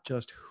 not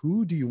just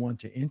who do you want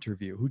to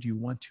interview? Who do you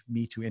want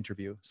me to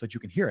interview so that you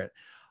can hear it?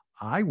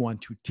 I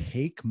want to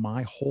take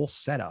my whole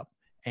setup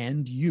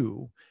and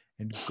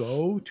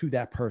go to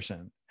that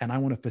person, and I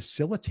want to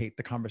facilitate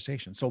the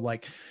conversation. So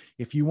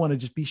if you want to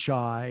just be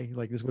shy,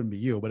 this wouldn't be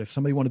you, but if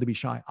somebody wanted to be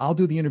shy, I'll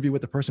do the interview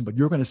with the person, but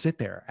you're going to sit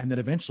there, and then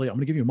eventually I'm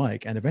going to give you a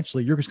mic, and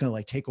eventually you're just going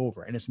to take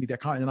over, and it's going to be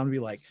that, and I'm going to be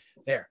like,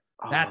 there,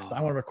 I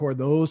want to record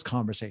those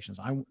conversations.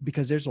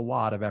 Because there's a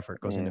lot of effort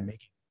goes into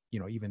making,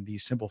 even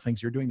these simple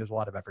things you're doing. There's a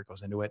lot of effort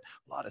goes into it,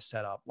 a lot of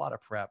setup, a lot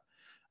of prep.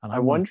 And I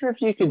wonder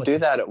if you could do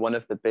that at one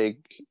of the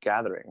big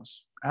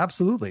gatherings.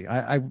 Absolutely.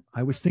 I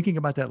was thinking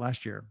about that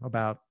last year.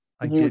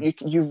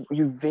 You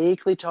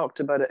vaguely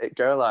talked about it at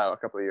Girl a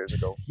couple of years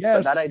ago.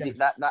 Yes. But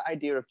that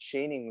idea of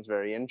chaining is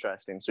very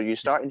interesting. So you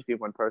start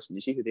interviewing one person,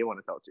 you see who they want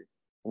to talk to,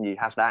 and you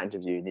have that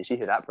interview, and you see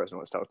who that person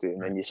wants to talk to,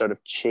 and then you sort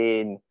of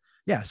chain.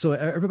 Yeah. So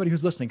everybody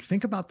who's listening,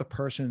 think about the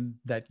person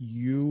that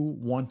you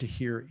want to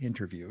hear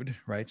interviewed,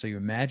 right? So you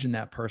imagine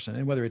that person,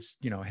 and whether it's,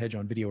 Hedge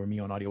on video or me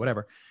on audio,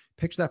 whatever,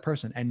 picture that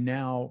person. And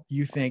now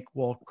you think,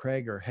 well,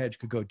 Craig or Hedge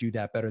could go do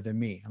that better than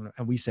me.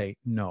 And we say,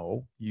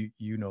 no,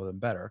 you know them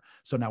better.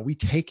 So now we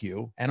take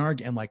you and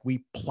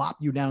we plop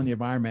you down in the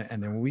environment.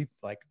 And then we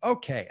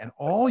okay. And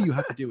all you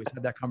have to do is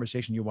have that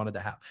conversation you wanted to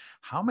have.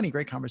 How many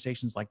great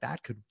conversations like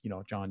that could,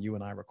 John, you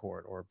and I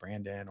record, or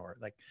Brandon, or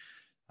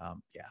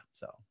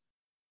so.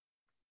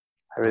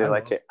 I really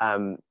like it.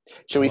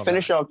 Shall we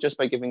finish off just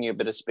by giving you a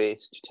bit of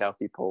space to tell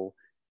people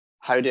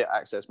how to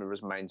access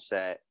Movers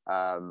Mindset?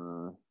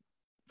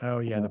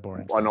 The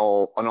boring stuff. on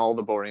all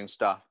the boring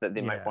stuff that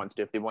they might want to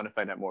do if they want to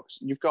find out more.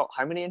 You've got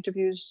how many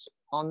interviews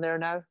on there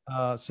now?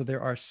 So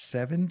there are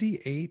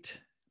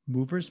 78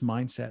 Movers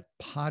Mindset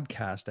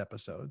podcast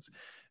episodes.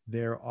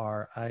 There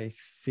are, I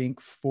think,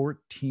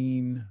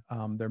 14.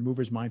 They're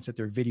Movers Mindset.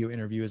 They're video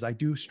interviews. I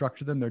do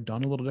structure them. They're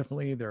done a little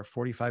differently. They're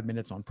 45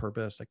 minutes on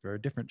purpose. They're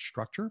a different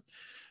structure.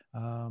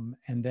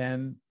 And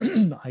then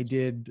I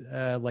did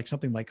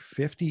something like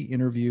 50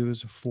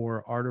 interviews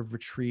for Art of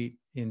Retreat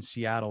in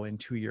Seattle in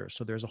 2 years.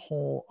 So there's a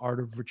whole Art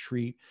of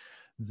Retreat,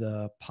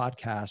 the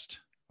podcast,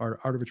 or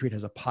Art of Retreat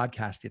has a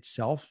podcast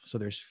itself. So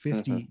there's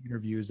 50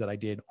 interviews that I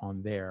did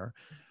on there.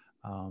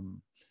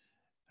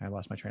 I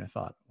lost my train of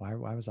thought. Why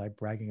was I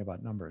bragging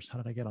about numbers? How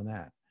did I get on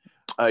that?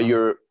 I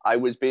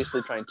was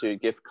basically trying to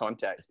give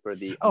context for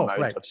the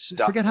amount of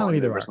stuff. Forget how many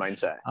there are.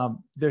 Mindset.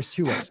 There's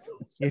two ways.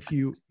 If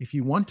you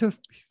want to,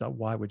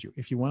 why would you?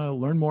 If you want to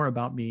learn more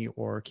about me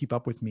or keep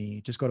up with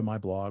me, just go to my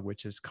blog,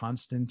 which is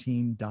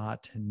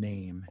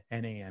Constantine.name,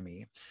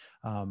 Name.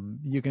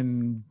 You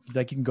can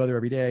go there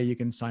every day. You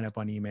can sign up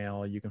on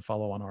email. You can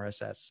follow on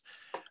RSS.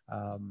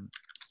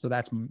 So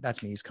that's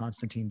me. It's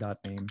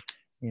Constantine.name.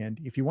 And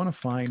if you want to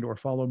find or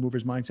follow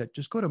Movers Mindset,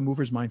 just go to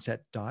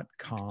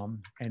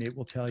moversmindset.com and it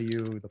will tell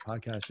you the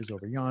podcast is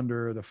over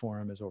yonder. The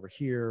forum is over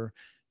here.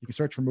 You can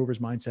search for Movers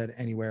Mindset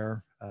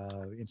anywhere,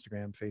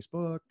 Instagram,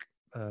 Facebook,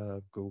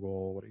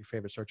 Google, what are your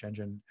favorite search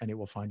engine, and it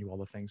will find you all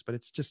the things. But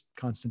it's just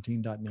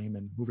Constantine.name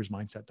and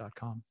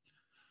moversmindset.com.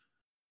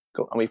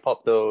 Cool. And we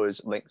pop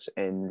those links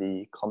in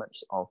the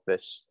comments of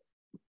this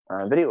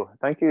video.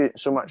 Thank you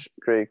so much,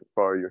 Craig,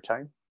 for your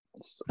time.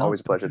 It's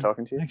always a pleasure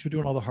talking to you. Thanks for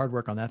doing all the hard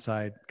work on that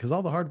side, because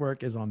all the hard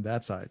work is on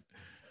that side.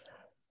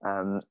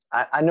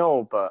 I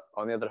know, but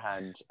on the other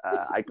hand,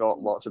 I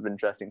got lots of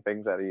interesting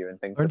things out of you and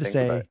things Learn to to think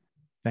say about.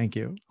 Thank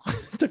you.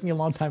 It took me a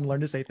long time to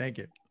learn to say thank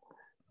you.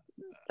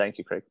 Thank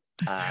you, Craig.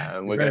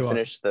 We're going to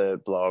finish the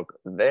blog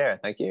there.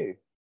 Thank you.